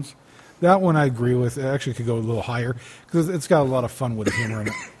Jones. That one I agree with. It actually could go a little higher because it's got a lot of fun with the humor in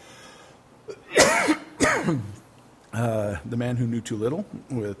it. The Man Who Knew Too Little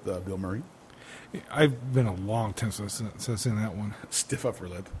with Bill Murray. I've been a long time since I've seen that one. Stiff Upper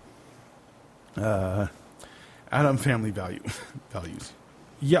Lip. Adam Family Values.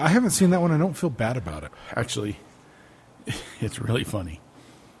 Yeah, I haven't seen that one. I don't feel bad about it. Actually, it's really funny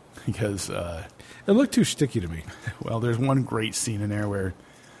because it looked too sticky to me. Well, there's one great scene in there where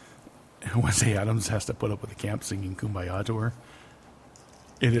Wednesday Addams has to put up with the camp singing Kumbaya to her.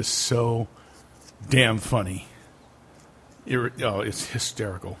 It is so damn funny. It's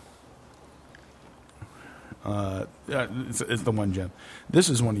hysterical. It's the one gem. This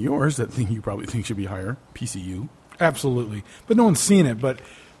is one of yours that you probably think should be higher. PCU. Absolutely, but no one's seen it. But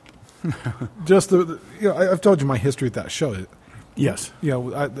just I've told you my history with that show. Yes.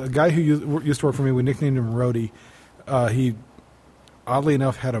 The guy who used to work for me, we nicknamed him Rhodey. He, oddly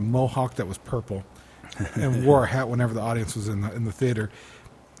enough, had a mohawk that was purple and wore a hat whenever the audience was in the theater.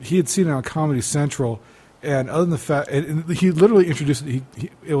 He had seen it on Comedy Central. And other than the fact, he literally introduced it.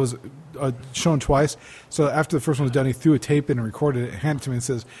 It was shown twice. So after the first one was done, he threw a tape in and recorded it, handed it to me, and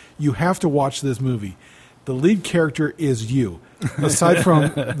says, "You have to watch this movie. The lead character is you. Aside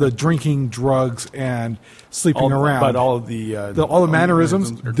from the drinking, drugs, and sleeping around, but all of the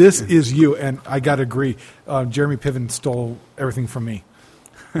mannerisms, this is you." And I got to agree. Jeremy Piven stole everything from me.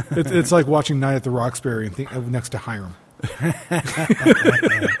 It's like watching Night at the Roxbury and next to Hiram.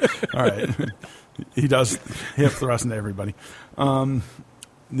 All right. He does hip thrust into everybody.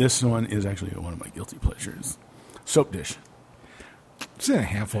 This one is actually one of my guilty pleasures. Soap Dish. I've seen it a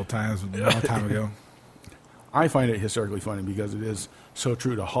handful of times a long time ago. I find it historically funny because it is so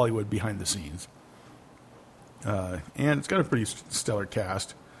true to Hollywood behind the scenes. And it's got a pretty stellar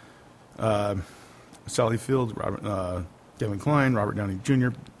cast. Sally Fields, Kevin Kline, Robert Downey Jr.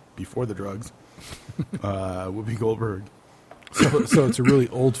 before the drugs. Whoopi Goldberg. So it's a really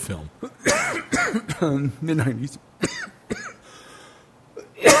old film. Mid-90s.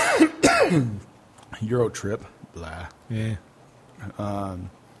 Euro Trip. Blah. Yeah.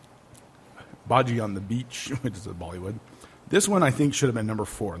 Baji on the Beach, which is a Bollywood. This one, I think, should have been number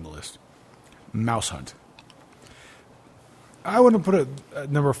 4 on the list. Mouse Hunt. I wouldn't put it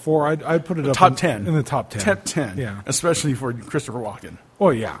at number 4. I'd put it up Top 10. in the top 10. Top 10. Yeah. Especially for Christopher Walken. Oh,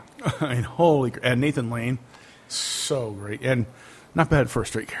 yeah. I mean, holy... And Nathan Lane. So great. And not bad for a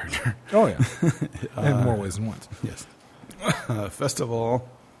straight character. Oh, yeah. In more ways than once. Yes. Festival.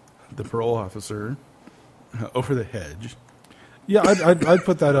 The Parole Officer. Over the Hedge. Yeah, I'd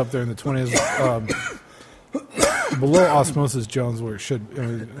put that up there in the 20s. Below Osmosis Jones, where it should,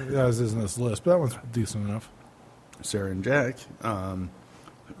 as is in this list, but that one's decent enough. Sarah and Jack.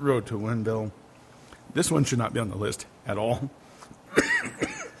 Road to Wendell. This one should not be on the list at all.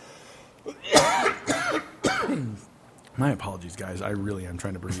 My apologies, guys. I really am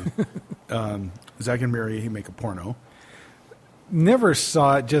trying to breathe. Zach and Mary make a porno. Never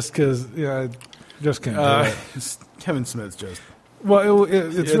saw it just because, just couldn't do it. Kevin Smith's just... Well,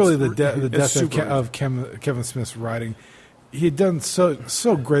 it's really the death super of Kevin Smith's writing. He had done so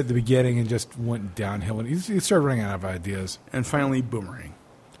great at the beginning and just went downhill. And he started running out of ideas. And finally, Boomerang.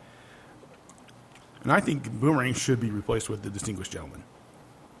 And I think Boomerang should be replaced with The Distinguished Gentleman.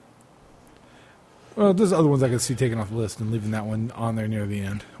 Well, there's other ones I could see taking off the list and leaving that one on there near the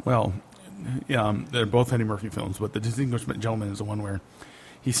end. Well, yeah, they're both Eddie Murphy films, but The Distinguished Gentleman is the one where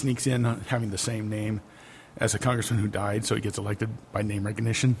he sneaks in having the same name as a congressman who died, so he gets elected by name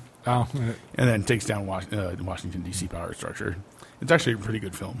recognition. Oh, And then takes down the Washington, D.C. power structure. It's actually a pretty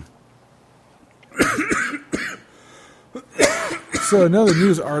good film. So another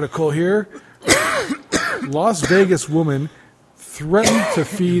news article here. Las Vegas woman threatened to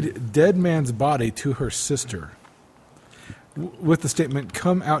feed dead man's body to her sister with the statement,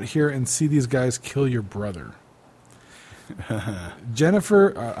 "Come out here and see these guys kill your brother."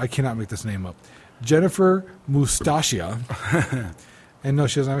 Jennifer, I cannot make this name up. Jennifer Mustachia, and no,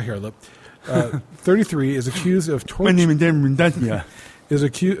 she doesn't have a hair lip. 33 is accused of torture. My name is Mustachia. Is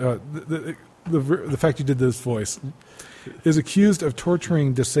accused. The fact you did this voice is accused of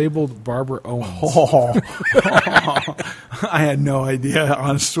torturing disabled Barbara Owens. I had no idea.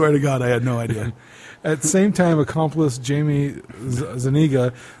 I swear to God, I had no idea. At the same time, accomplice Jamie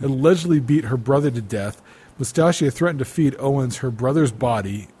Zaniga allegedly beat her brother to death. Mustachia threatened to feed Owens her brother's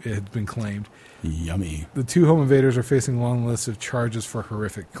body, it had been claimed. Yummy. The two home invaders are facing long lists of charges for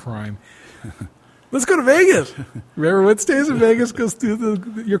horrific crime. Let's go to Vegas. Remember what stays in Vegas goes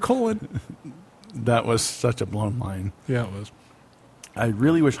through your colon. That was such a blown line. Yeah, it was. I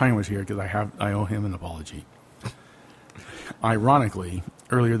really wish Hein was here because I owe him an apology. Ironically,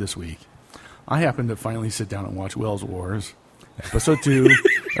 earlier this week, I happened to finally sit down and watch Wells Wars, episode 2,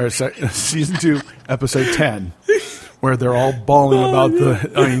 or season 2, episode 10, where they're all bawling about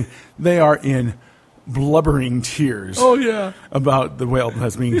they are in blubbering tears. Oh, yeah. About the whale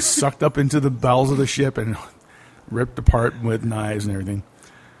that's being sucked up into the bowels of the ship and ripped apart with knives and everything.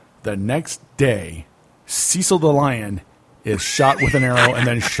 The next day, Cecil the lion is shot with an arrow and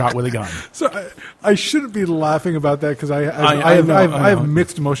then shot with a gun. So I shouldn't be laughing about that because I have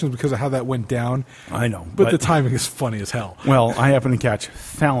mixed emotions because of how that went down. I know. But the timing is funny as hell. Well, I happen to catch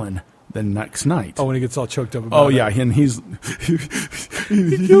Fallon the next night. Oh, when he gets all choked up about it. Oh, yeah, and he killed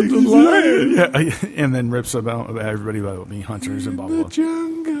the lion. Yeah, and then rips about everybody about being hunters and blah, blah, blah.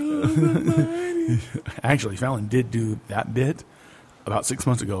 Jungle, Actually, Fallon did do that bit about 6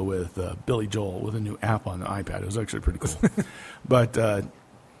 months ago with Billy Joel with a new app on the iPad. It was actually pretty cool. But,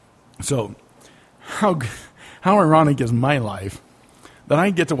 so, how ironic is my life that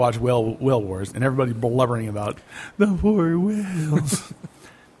I get to watch Whale Wars and everybody blubbering about the poor whales.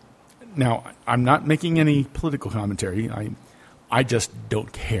 Now, I'm not making any political commentary. I just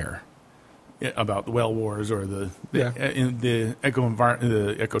don't care about the whale wars or the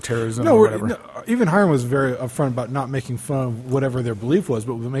eco-terrorism or whatever. No, even Hiram was very upfront about not making fun of whatever their belief was,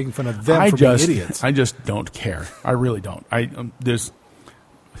 but making fun of them for being idiots. I just don't care. I really don't.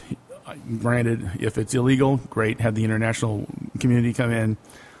 Granted, if it's illegal, great. Have the international community come in,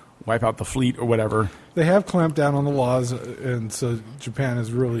 wipe out the fleet or whatever. They have clamped down on the laws, and so Japan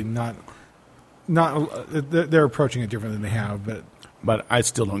is really not. They're approaching it different than they have, but but I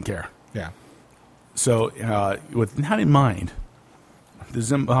still don't care. Yeah. So with that in mind, the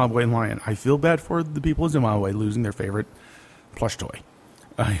Zimbabwe lion, I feel bad for the people of Zimbabwe losing their favorite plush toy.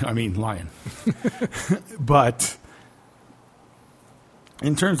 I mean, lion. But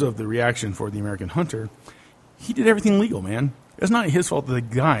in terms of the reaction for the American hunter, he did everything legal, man. It's not his fault that the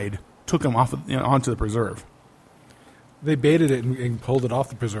guide took him off onto the preserve. They baited it and pulled it off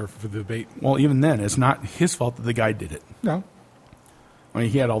the preserve for the bait. Well, even then, it's not his fault that the guide did it. No. I mean,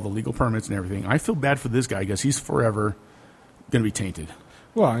 he had all the legal permits and everything. I feel bad for this guy because he's forever going to be tainted.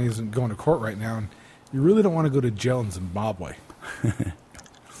 Well, he's going to court right now, and you really don't want to go to jail in Zimbabwe.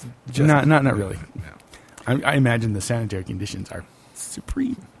 Not really. No. I imagine the sanitary conditions are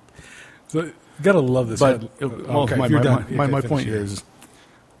supreme. So you got to love this. But Okay, my if you're done, my finish point here. is,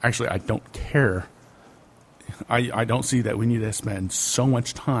 actually, I don't care. I don't see that we need to spend so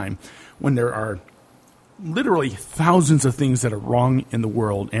much time when there are literally thousands of things that are wrong in the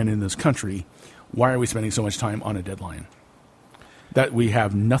world and in this country. Why are we spending so much time on a dead lion that we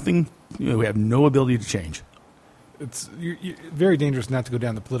have nothing? We have no ability to change. It's you're very dangerous not to go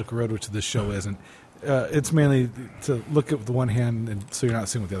down the political road, which this show isn't. It's mainly to look at the one hand, and so you're not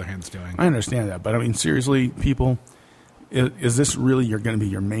seeing what the other hand's doing. I understand that, but I mean, seriously, people, is this really going to be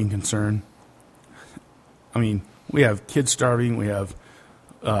your main concern? I mean, we have kids starving, we have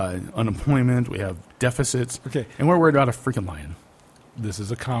unemployment, we have deficits, Okay. and we're worried about a freaking lion. This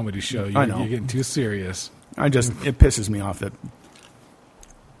is a comedy show. I know. You're getting too serious. It pisses me off that.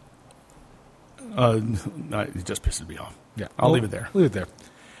 It just pisses me off. Yeah, I'll leave it there. Leave it there.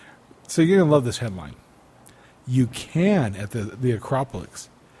 So you're gonna love this headline. You can at the Acropolis.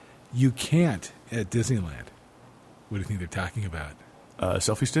 You can't at Disneyland. What do you think they're talking about?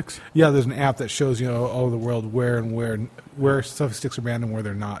 Selfie sticks? Yeah, there's an app that shows all over the world where selfie sticks are banned and where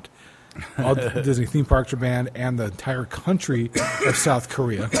they're not. All Disney theme parks are banned, and the entire country of South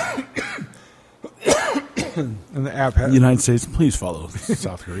Korea. And the app has, United States, please follow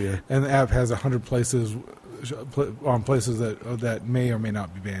South Korea. and the app has 100 places on places that may or may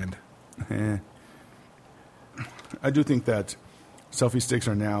not be banned. I do think that selfie sticks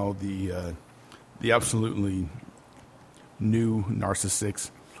are now the absolutely new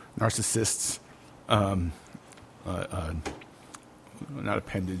narcissists. Not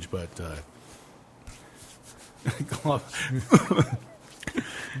appendage, but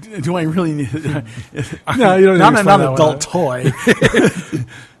do I really need? No, you don't need to Not explain an that adult toy.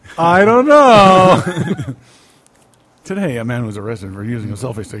 I don't know. Today, a man was arrested for using a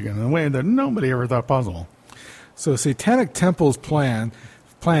selfie stick in a way that nobody ever thought possible. So, Satanic Temple's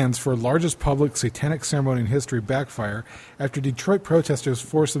plans for largest public satanic ceremony in history backfire after Detroit protesters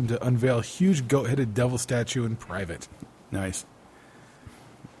forced them to unveil huge goat-headed devil statue in private. Nice.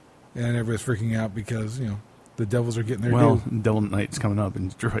 And everybody's freaking out because, the devils are getting their Well, due. Devil Night's coming up in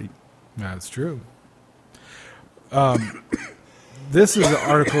Detroit. That's true. This is an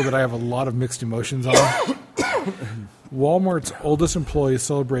article that I have a lot of mixed emotions on. Walmart's oldest employee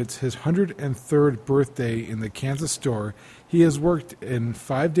celebrates his 103rd birthday in the Kansas store. He has worked in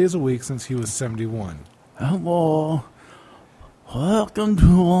 5 days a week since he was 71. Hello. Welcome to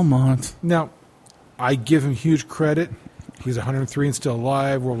Walmart. Now, I give him huge credit. He's 103 and still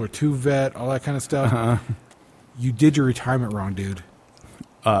alive, World War II vet, all that kind of stuff. Uh-huh. You did your retirement wrong, dude.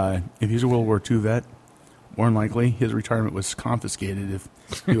 If he's a World War II vet, more than likely his retirement was confiscated. If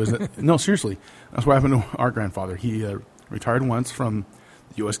he was, no, seriously, that's what happened to our grandfather. He retired once from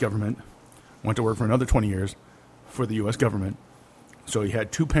the U.S. government, went to work for another 20 years for the U.S. government. So he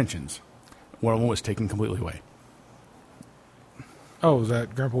had two pensions. One of them was taken completely away. Oh, was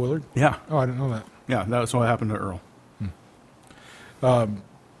that Grandpa Willard? Yeah, Oh, I didn't know that. yeah, that's what happened to Earl.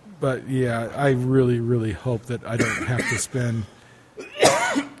 But yeah, I really, really hope that I don't have to spend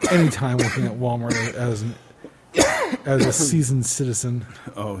any time working at Walmart as a seasoned citizen.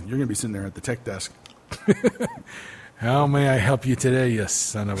 Oh, you're going to be sitting there at the tech desk. How may I help you today, you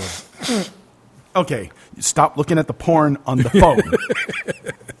son of a... Okay, stop looking at the porn on the phone.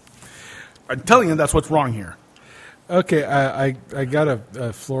 I'm telling you, that's what's wrong here. Okay, I got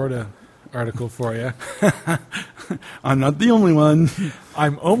a Florida article for you. I'm not the only one.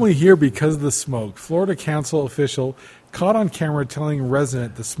 I'm only here because of the smoke. Florida council official caught on camera telling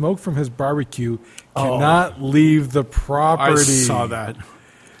resident the smoke from his barbecue cannot leave the property. I saw that.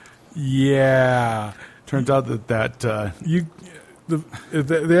 Yeah. Turns out that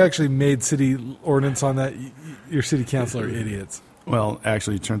They actually made city ordinance on that. Your city council are idiots. well,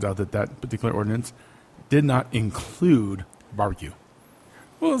 actually, it turns out that particular ordinance did not include barbecue.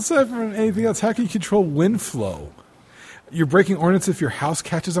 Well, aside from anything else, how can you control wind flow? You're breaking ordinance if your house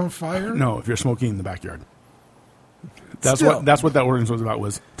catches on fire? No, if you're smoking in the backyard. That's Still. that's what that ordinance was about,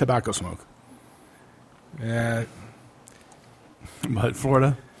 was tobacco smoke. Yeah. But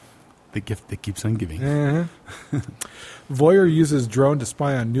Florida, the gift that keeps on giving. Voyeur uses drone to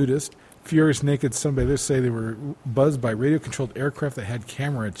spy on nudists. Furious naked sunbathers say they were buzzed by radio-controlled aircraft that had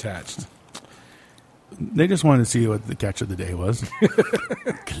camera attached. They just wanted to see what the catch of the day was.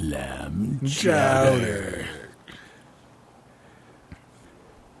 Clam chowder.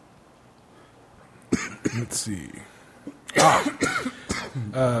 Let's see.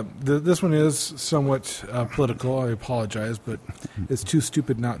 This one is somewhat political. I apologize, but it's too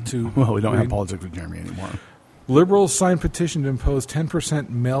stupid not to. Well, we don't read. have politics with Jeremy anymore. Liberals sign petition to impose 10%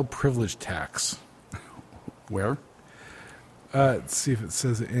 male privilege tax. Where? Let's see if it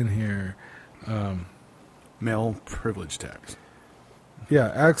says it in here. Male privilege tax.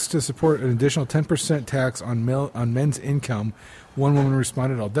 Yeah, acts to support an additional 10% tax on men's income. One woman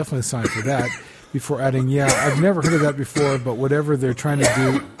responded, "I'll definitely sign for that." Before adding, "Yeah, I've never heard of that before, but whatever they're trying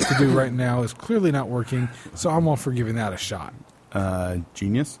to do right now is clearly not working, so I'm all for giving that a shot."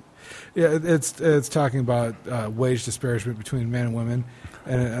 Genius. Yeah, it's talking about wage disparagement between men and women,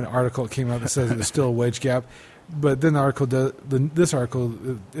 and an article came out that says there's still a wage gap. But then this article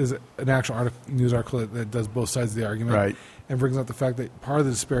is an actual news article that does both sides of the argument, Right. and brings up the fact that part of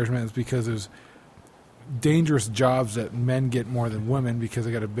the disparagement is because there's dangerous jobs that men get more than women because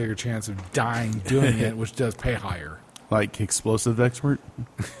they got a bigger chance of dying doing it, which does pay higher. Like explosive expert?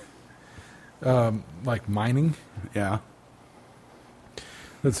 Like mining. Yeah.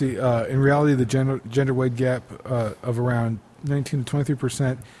 Let's see. In reality, the gender wage gap of around 19 to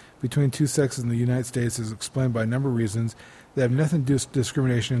 23% between two sexes in the United States is explained by a number of reasons that have nothing to do with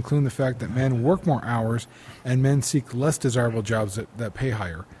discrimination, including the fact that men work more hours and men seek less desirable jobs that pay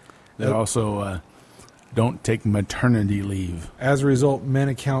higher. That also don't take maternity leave. As a result, men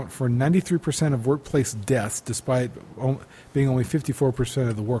account for 93% of workplace deaths, despite being only 54%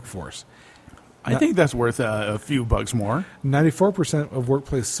 of the workforce. I think that's worth a few bucks more. 94% of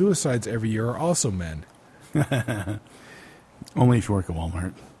workplace suicides every year are also men. Only if you work at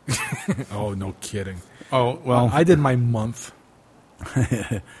Walmart. Oh, no kidding. Oh, well. I did my month.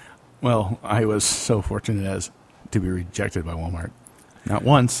 Well, I was so fortunate as to be rejected by Walmart. Not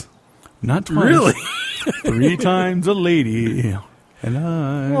once. Not twice. Really? 3 times a lady. And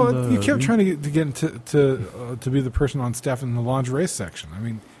I Well, you kept trying to get into to be the person on staff in the lingerie section. I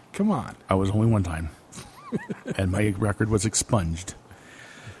mean, come on. I was only one time. And my record was expunged.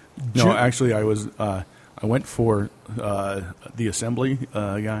 No, actually, I was. I went for the assembly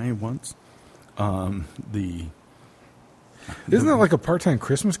guy once. Isn't that like a part-time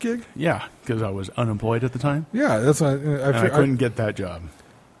Christmas gig? Yeah, because I was unemployed at the time. Yeah, that's what And I couldn't get that job.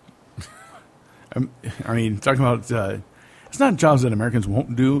 I mean, talking about it's not jobs that Americans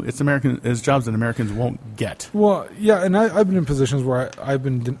won't do. It's jobs that Americans won't get. Well, yeah, and I've been in positions where I've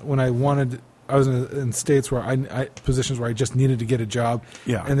been when I was in states where I positions where I just needed to get a job.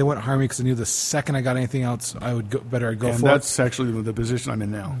 Yeah. And they wouldn't hire me because I knew the second I got anything else, I would go for And it. that's actually the position I'm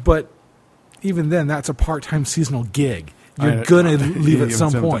in now. But even then, that's a part-time seasonal gig. You're going to leave at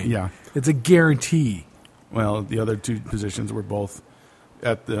some point. Yeah. It's a guarantee. Well, the other 2 positions were both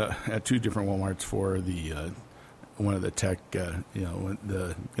at 2 different WalMarts for the one of the tech, the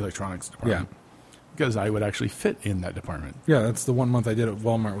electronics department. Yeah. Because I would actually fit in that department. Yeah, that's the 1 month I did at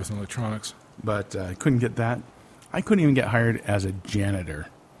Walmart was in electronics. But I couldn't get that. I couldn't even get hired as a janitor.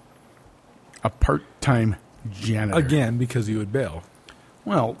 A part-time janitor. Again, because you would bail.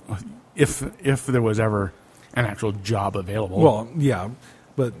 Well, if there was ever an actual job available. Well, yeah,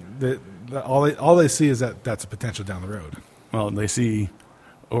 but all they see is that that's a potential down the road. Well, they see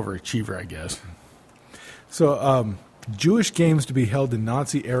overachiever, I guess. So, Jewish games to be held in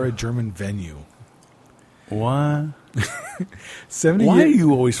Nazi-era German venue. What? 70 Why do years,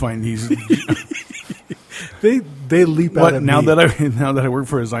 you always find these? they leap out What at now me. that I work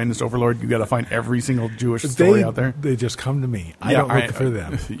for a Zionist overlord, you got to find every single Jewish story out there. They just come to me. I don't look for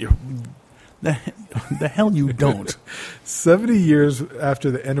them. The hell you don't. 70 years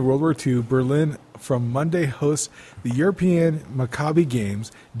after the end of World War II, Berlin from Monday hosts the European Maccabi Games,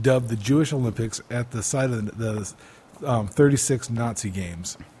 dubbed the Jewish Olympics, at the site of the 36 Nazi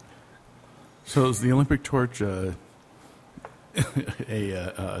Games. So is the Olympic torch a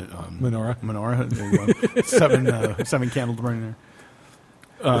Menorah. Menorah? There you go. 7 candles burning there.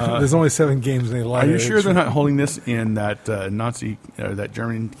 There's only 7 games in the Are you sure they're not holding this in that Nazi or that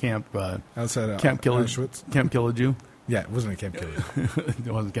German camp outside of Camp Kill Auschwitz? Camp Kill a Jew? Yeah, it wasn't a Camp Killer.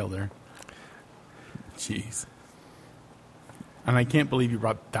 It wasn't killed there. Jeez. And I can't believe you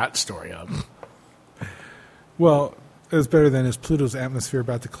brought that story up. Well, It's better than is Pluto's atmosphere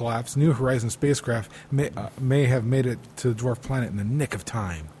about to collapse. New Horizons spacecraft may have made it to the dwarf planet in the nick of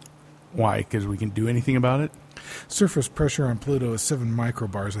time. Why? Because we can do anything about it? Surface pressure on Pluto is 7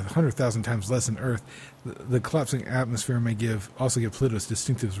 microbars, 100,000 times less than Earth. The collapsing atmosphere may also give Pluto its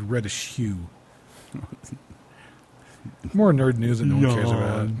distinctive reddish hue. More nerd news that no one cares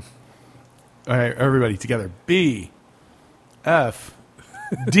about. All right, everybody together. B, F,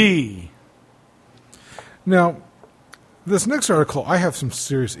 D. Now, this next article I have some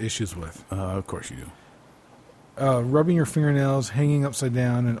serious issues with. Of course you do. Rubbing your fingernails, hanging upside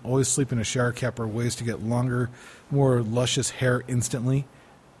down, and always sleep in a shower cap are ways to get longer, more luscious hair instantly.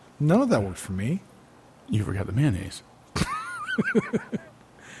 None of that worked for me. You forgot the mayonnaise.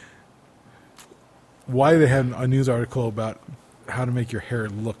 Why they had a news article about how to make your hair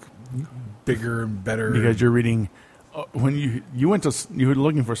look bigger and better? Because you're reading... when you were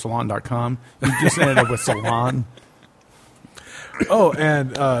looking for salon.com, you just ended up with salon. Oh,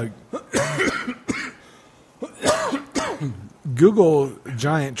 and Google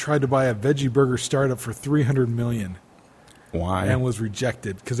giant tried to buy a veggie burger startup for $300 million. Why? And was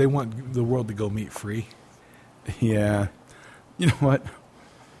rejected because they want the world to go meat free. Yeah. You know what?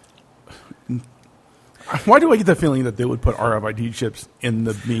 Why do I get the feeling that they would put RFID chips in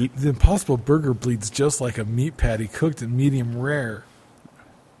the meat? The Impossible Burger bleeds just like a meat patty cooked in medium rare.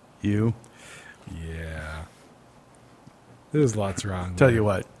 You? Yeah. There's lots wrong. Tell you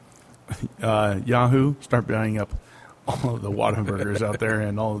what. Yahoo, start buying up all of the Whataburgers out there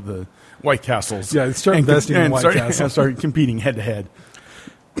and all of the White Castles. Yeah, start investing in White Castles. And start competing head-to-head.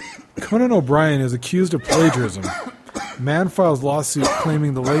 Conan O'Brien is accused of plagiarism. Man files lawsuit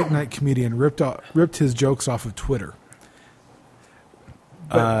claiming the late-night comedian ripped his jokes off of Twitter.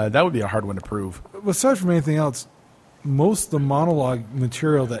 That would be a hard one to prove. Aside from anything else, most of the monologue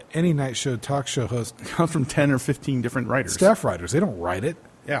material that any night show talk show host comes from 10 or 15 different writers. Staff writers. They don't write it.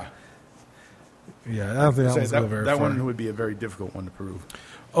 Yeah. Yeah, I don't think that one's very That far. one would be a very difficult one to prove.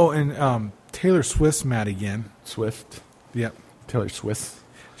 Oh, and Taylor Swift's mad again. Swift? Yep. Taylor Swift?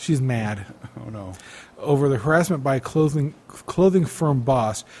 She's mad. Oh, no. Over the harassment by a clothing firm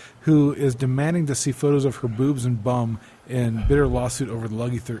boss who is demanding to see photos of her boobs and bum in bitter lawsuit over the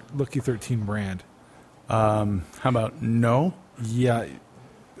Lucky 13 brand. How about no? Yeah.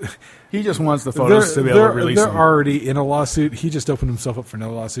 He just wants the photos to be able to release them. They're already in a lawsuit. He just opened himself up for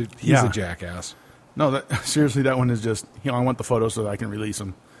another lawsuit. He's a jackass. No, seriously, that one is just, I want the photos so that I can release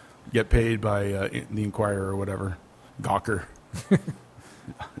them. Get paid by the Inquirer or whatever. Gawker.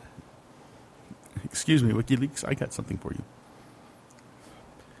 Excuse me, WikiLeaks, I got something for you.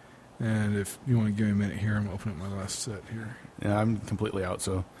 And if you want to give me a minute here, I'm opening my last set here. Yeah, I'm completely out,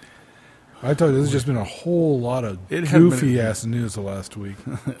 so. I told you, there's just been a whole lot of goofy-ass news the last week.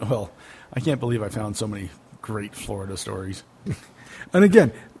 Well, I can't believe I found so many great Florida stories. And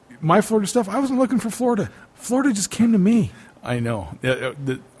again, my Florida stuff, I wasn't looking for Florida. Florida just came to me. I know.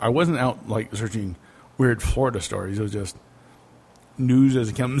 I wasn't out, searching weird Florida stories. It was just news as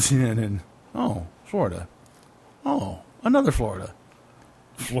it comes in and, oh, Florida. Oh, another Florida.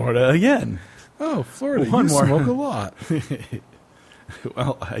 Florida again. Oh, Florida, One you more. smoke a lot.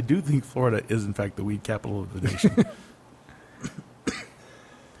 Well, I do think Florida is, in fact, the weed capital of the nation.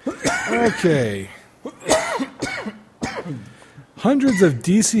 Okay. Hundreds of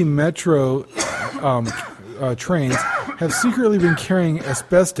DC Metro trains have secretly been carrying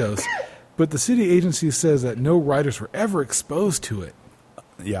asbestos, but the city agency says that no riders were ever exposed to it.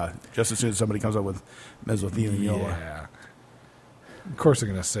 Yeah, just as soon as somebody comes up with mesothelioma. Yeah. Of course they're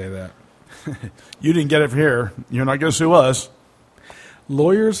going to say that. You didn't get it from here. You're not going to sue us.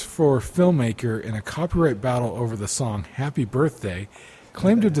 Lawyers for filmmaker in a copyright battle over the song Happy Birthday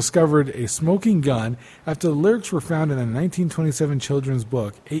claim to have discovered a smoking gun after the lyrics were found in a 1927 children's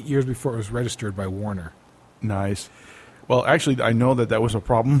book 8 years before it was registered by Warner. Nice. Well, actually, I know that was a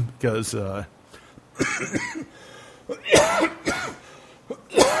problem because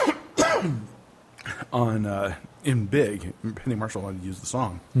in Big, Penny Marshall wanted to use the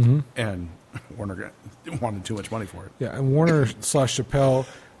song, and Warner wanted too much money for it. Yeah, and Warner / Chappelle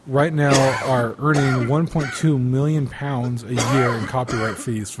right now are earning 1.2 million pounds a year in copyright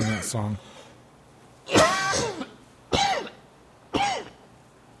fees from that song.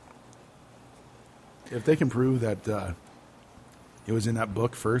 If they can prove that it was in that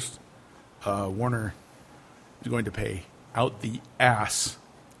book first, Warner is going to pay out the ass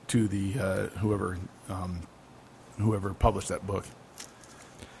to the whoever published that book.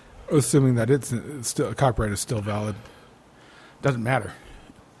 Assuming that it's still copyright is still valid. Doesn't matter.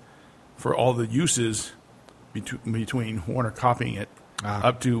 For all the uses between Warner copying it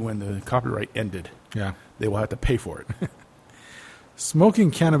up to when the copyright ended. Yeah. they will have to pay for it. Smoking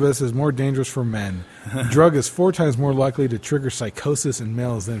cannabis is more dangerous for men. Drug is 4 times more likely to trigger psychosis in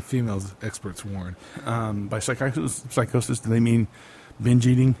males than females, experts warn. By psychosis, do they mean binge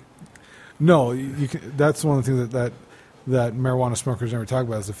eating? No, that's one of the things that marijuana smokers never talk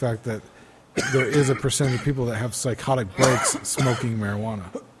about is the fact that there is a percentage of people that have psychotic breaks smoking marijuana.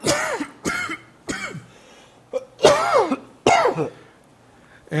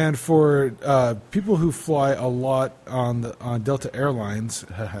 And for people who fly a lot on Delta Airlines,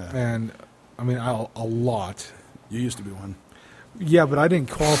 and I mean a lot. You used to be one. Yeah, but I didn't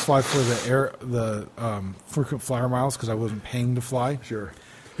qualify for the frequent flyer miles because I wasn't paying to fly. Sure.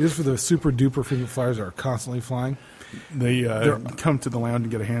 These are for the super duper frequent flyers that are constantly flying. They come to the lounge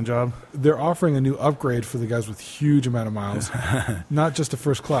and get a hand job. They're offering a new upgrade for the guys with huge amount of miles, not just a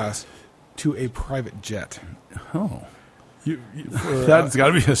first class, to a private jet. Oh. That's got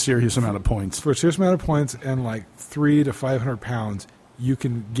to be a serious amount of points. For a serious amount of points and like 300 to 500 pounds, you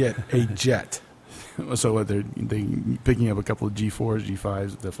can get a jet. So what, they picking up a couple of G4s,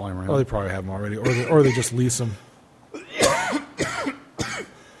 G5s that fly around? Oh, they probably have them already, or they just lease them.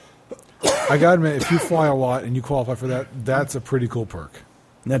 I got to admit, if you fly a lot and you qualify for that, that's a pretty cool perk.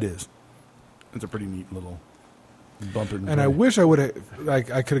 That is. It's a pretty neat little bumper. And I wish I would have, I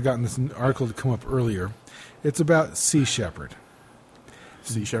could have gotten this article to come up earlier. It's about Sea Shepherd.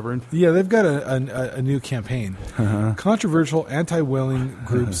 Sea Shepherd? Yeah, they've got a new campaign. Controversial anti-whaling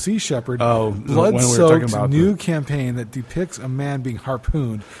group Sea Shepherd blood-soaked new campaign that depicts a man being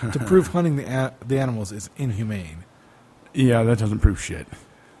harpooned to prove hunting the animals is inhumane. Yeah, that doesn't prove shit.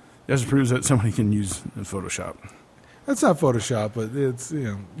 It just proves that somebody can use Photoshop. That's not Photoshop, but it's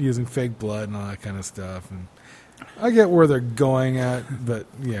using fake blood and all that kind of stuff. And I get where they're going at, but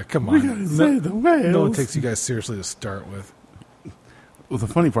yeah, come on. We gotta save the whales. No one takes you guys seriously to start with. Well, the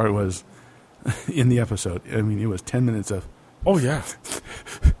funny part was, in the episode, I mean, it was 10 minutes of, oh yeah,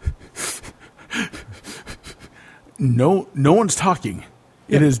 no one's talking.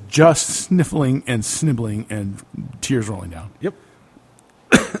 Yeah. It is just sniffling and snibbling and tears rolling down. Yep.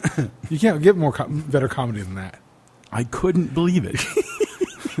 You can't get better comedy than that. I couldn't believe it.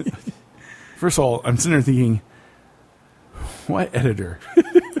 First of all, I'm sitting there thinking, what editor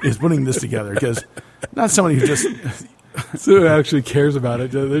is putting this together? Because not somebody who just so actually cares about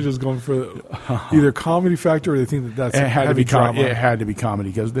it. They're just going for either comedy factor or they think that it had to be drama. It had to be comedy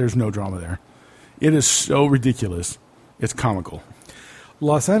because there's no drama there. It is so ridiculous. It's comical.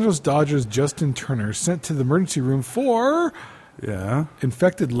 Los Angeles Dodgers Justin Turner sent to the emergency room for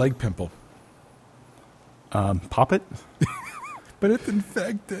infected leg pimple. Pop it? But it's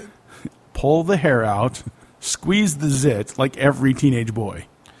infected. Pull the hair out. Squeeze the zit like every teenage boy.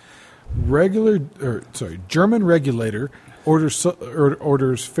 German regulator orders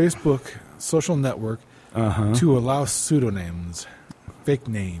Facebook social network to allow pseudonyms, fake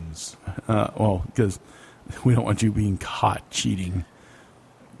names. Well, because we don't want you being caught cheating.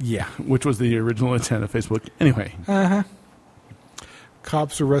 Yeah. Which was the original intent of Facebook. Anyway.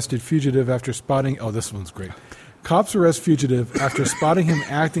 Cops arrested fugitive after spotting... Oh, this one's great. Cops arrest fugitive after spotting him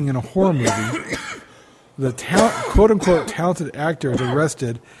acting in a horror movie. The quote-unquote talented actor is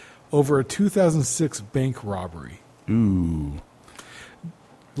arrested over a 2006 bank robbery. Ooh.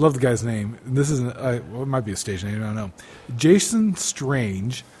 Love the guy's name. This isn't... it might be a stage name. I don't know. Jason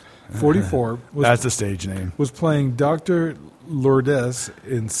Strange, 44... That's a stage name. Was playing Dr. Lourdes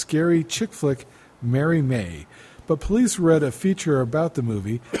in scary chick flick Mary May. But police read a feature about the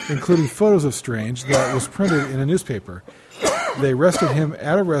movie, including photos of Strange, that was printed in a newspaper. They arrested him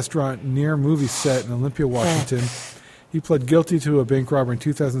at a restaurant near a movie set in Olympia, Washington. He pled guilty to a bank robbery in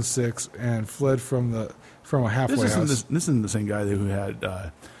 2006 and fled from a halfway house. This isn't the same guy who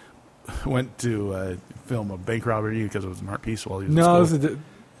had went to film a bank robbery because it was an art piece while he was in school.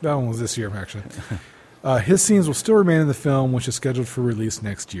 That one was this year, actually. His scenes will still remain in the film, which is scheduled for release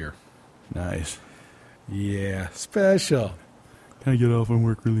next year. Nice. Yeah, special. Can I get off on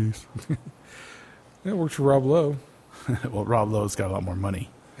work release? It worked for Rob Lowe. Well, Rob Lowe's got a lot more money.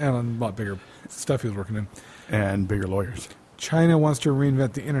 And a lot bigger stuff he was working in. And bigger lawyers. China wants to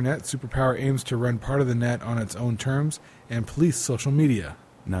reinvent the internet. Superpower aims to run part of the net on its own terms and police social media.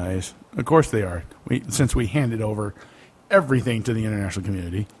 Nice. Of course they are. Since we handed over everything to the international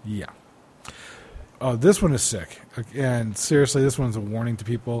community. Yeah. Oh, this one is sick. And seriously, this one's a warning to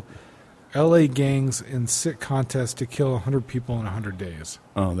people. L.A. gangs in sick contest to kill 100 people in 100 days.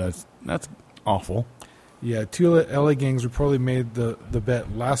 Oh, that's awful. Yeah, 2 L.A. gangs reportedly made the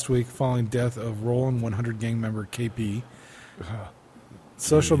bet last week following death of Roland 100 gang member KP.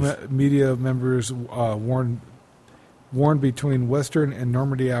 Social media members warned warned between Western and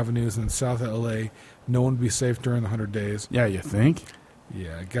Normandy Avenues in South L.A. no one would be safe during the 100 days. Yeah, you think?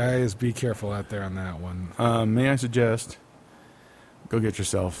 Yeah, guys, be careful out there on that one. May I suggest go get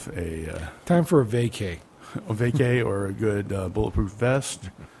yourself a Time for a vacay. or a good bulletproof vest,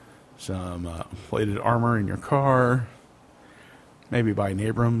 some plated armor in your car, maybe buy an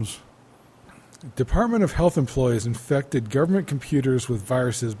Abrams. Department of Health employees infected government computers with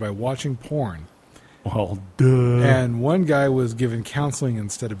viruses by watching porn. Well, duh. And one guy was given counseling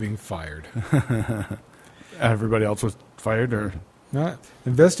instead of being fired. Everybody else was fired, or? Not.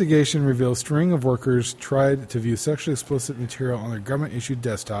 Investigation reveals string of workers tried to view sexually explicit material on their government-issued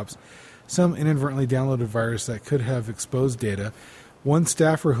desktops. Some inadvertently downloaded a virus that could have exposed data. One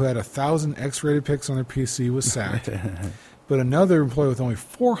staffer who had 1,000 X-rated pics on their PC was sacked. But another employee with only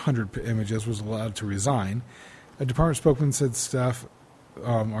 400 images was allowed to resign. A department spokesman said staff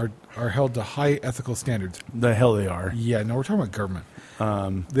are held to high ethical standards. The hell they are. Yeah, no, we're talking about government.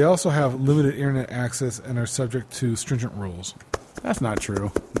 They also have limited internet access and are subject to stringent rules. That's not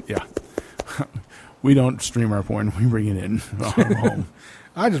true. Yeah. We don't stream our porn. We bring it in home.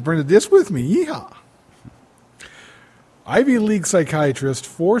 I just bring the disc with me. Yeehaw. Ivy League psychiatrist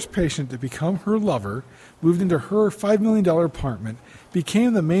forced patient to become her lover, moved into her $5 million apartment,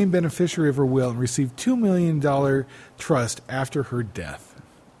 became the main beneficiary of her will, and received $2 million trust after her death.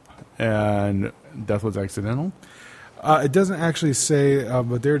 And death was accidental? It doesn't actually say,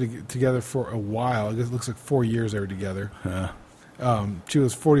 but they were together for a while. I guess it looks like 4 years they were together. She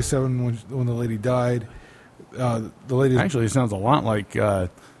was 47 when the lady died. The lady actually sounds a lot like a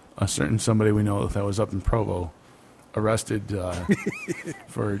certain somebody we know that was up in Provo, arrested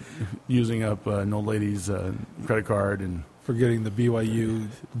for using up an old lady's credit card and for getting the BYU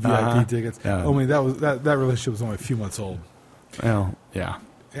VIP tickets. Yeah. I mean, that relationship was only a few months old. Well, yeah,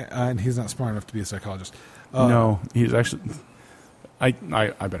 and he's not smart enough to be a psychologist. No, he's actually. I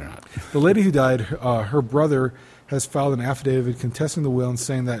better not. The lady who died, her brother has filed an affidavit contesting the will and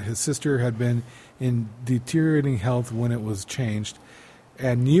saying that his sister had been in deteriorating health when it was changed.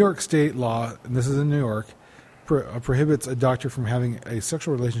 And New York state law, and this is in New York, prohibits a doctor from having a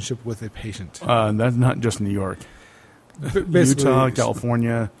sexual relationship with a patient. That's not just New York. Utah,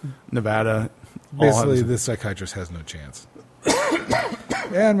 California, Nevada. Basically, this psychiatrist has no chance.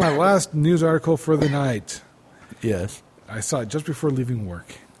 And my last news article for the night. Yes. I saw it just before leaving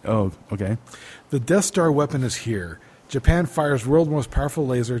work. Oh, okay. The Death Star weapon is here. Japan fires world's most powerful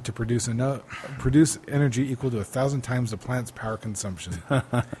laser to produce energy equal to 1,000 times the planet's power consumption.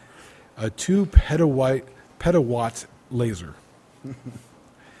 A 2 petawatt laser.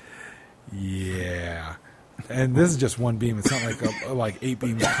 Yeah. And this is just one beam. It's not like 8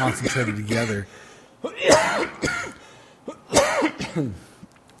 beams concentrated together.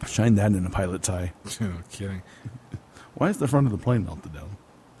 Shine that in a pilot's eye. No kidding. Why is the front of the plane melted down?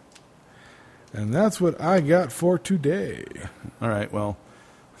 And that's what I got for today. All right, well.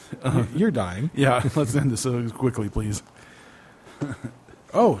 You're dying. Yeah, let's end this quickly, please.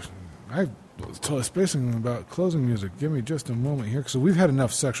 Oh, I was totally spacing about closing music. Give me just a moment here, because we've had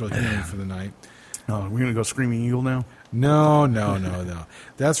enough sexual healing for the night. Oh, we're gonna go Screaming Eagle now? No.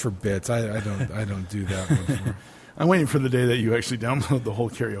 That's for bits. I don't do that one for. I'm waiting for the day that you actually download the whole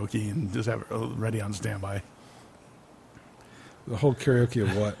karaoke and just have it ready on standby. The whole karaoke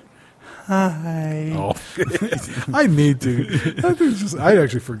of what? Hi. Oh, I need to. I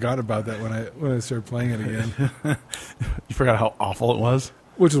actually forgot about that when I started playing it again. You forgot how awful it was?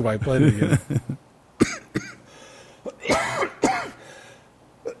 Which is why I played it again.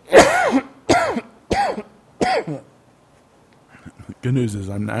 Good news is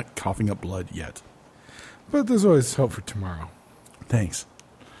I'm not coughing up blood yet. But there's always hope for tomorrow. Thanks.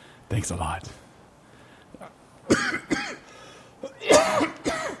 Thanks a lot.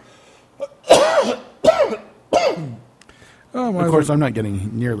 Of course, I'm not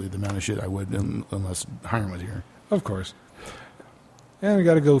getting nearly the amount of shit I would unless Hiram was here. Of course. And we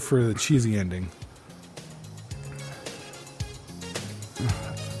got to go for the cheesy ending.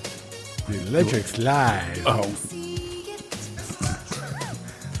 The electric slide. Oh.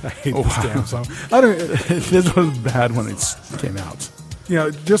 I hate this damn song. This was bad when it came out. You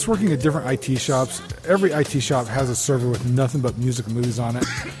know, just working at different IT shops, every IT shop has a server with nothing but music and movies on it.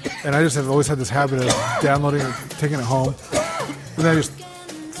 And I just have always had this habit of downloading it, taking it home. And then I just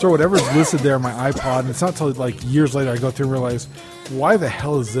throw whatever's listed there on my iPod. And it's not until like years later I go through and realize, why the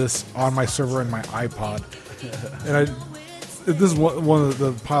hell is this on my server and my iPod? And this is one of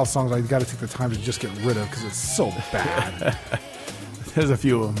the pile of songs I got to take the time to just get rid of because it's so bad. There's a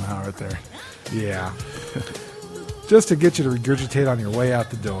few of them out there. Yeah. Just to get you to regurgitate on your way out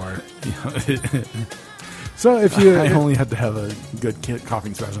the door. So if you I only had to have a good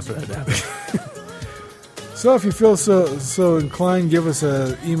coughing spasm for that to happen. So if you feel so inclined, give us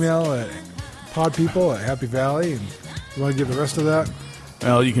an email at podpeople at Happy Valley. And you want to give the rest of that?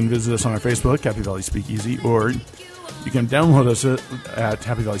 Well, you can visit us on our Facebook, Happy Valley Speakeasy, or you can download us at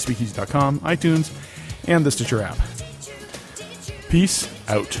happyvalleyspeakeasy.com, iTunes, and the Stitcher app. Peace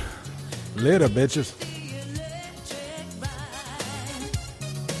out. Later, bitches.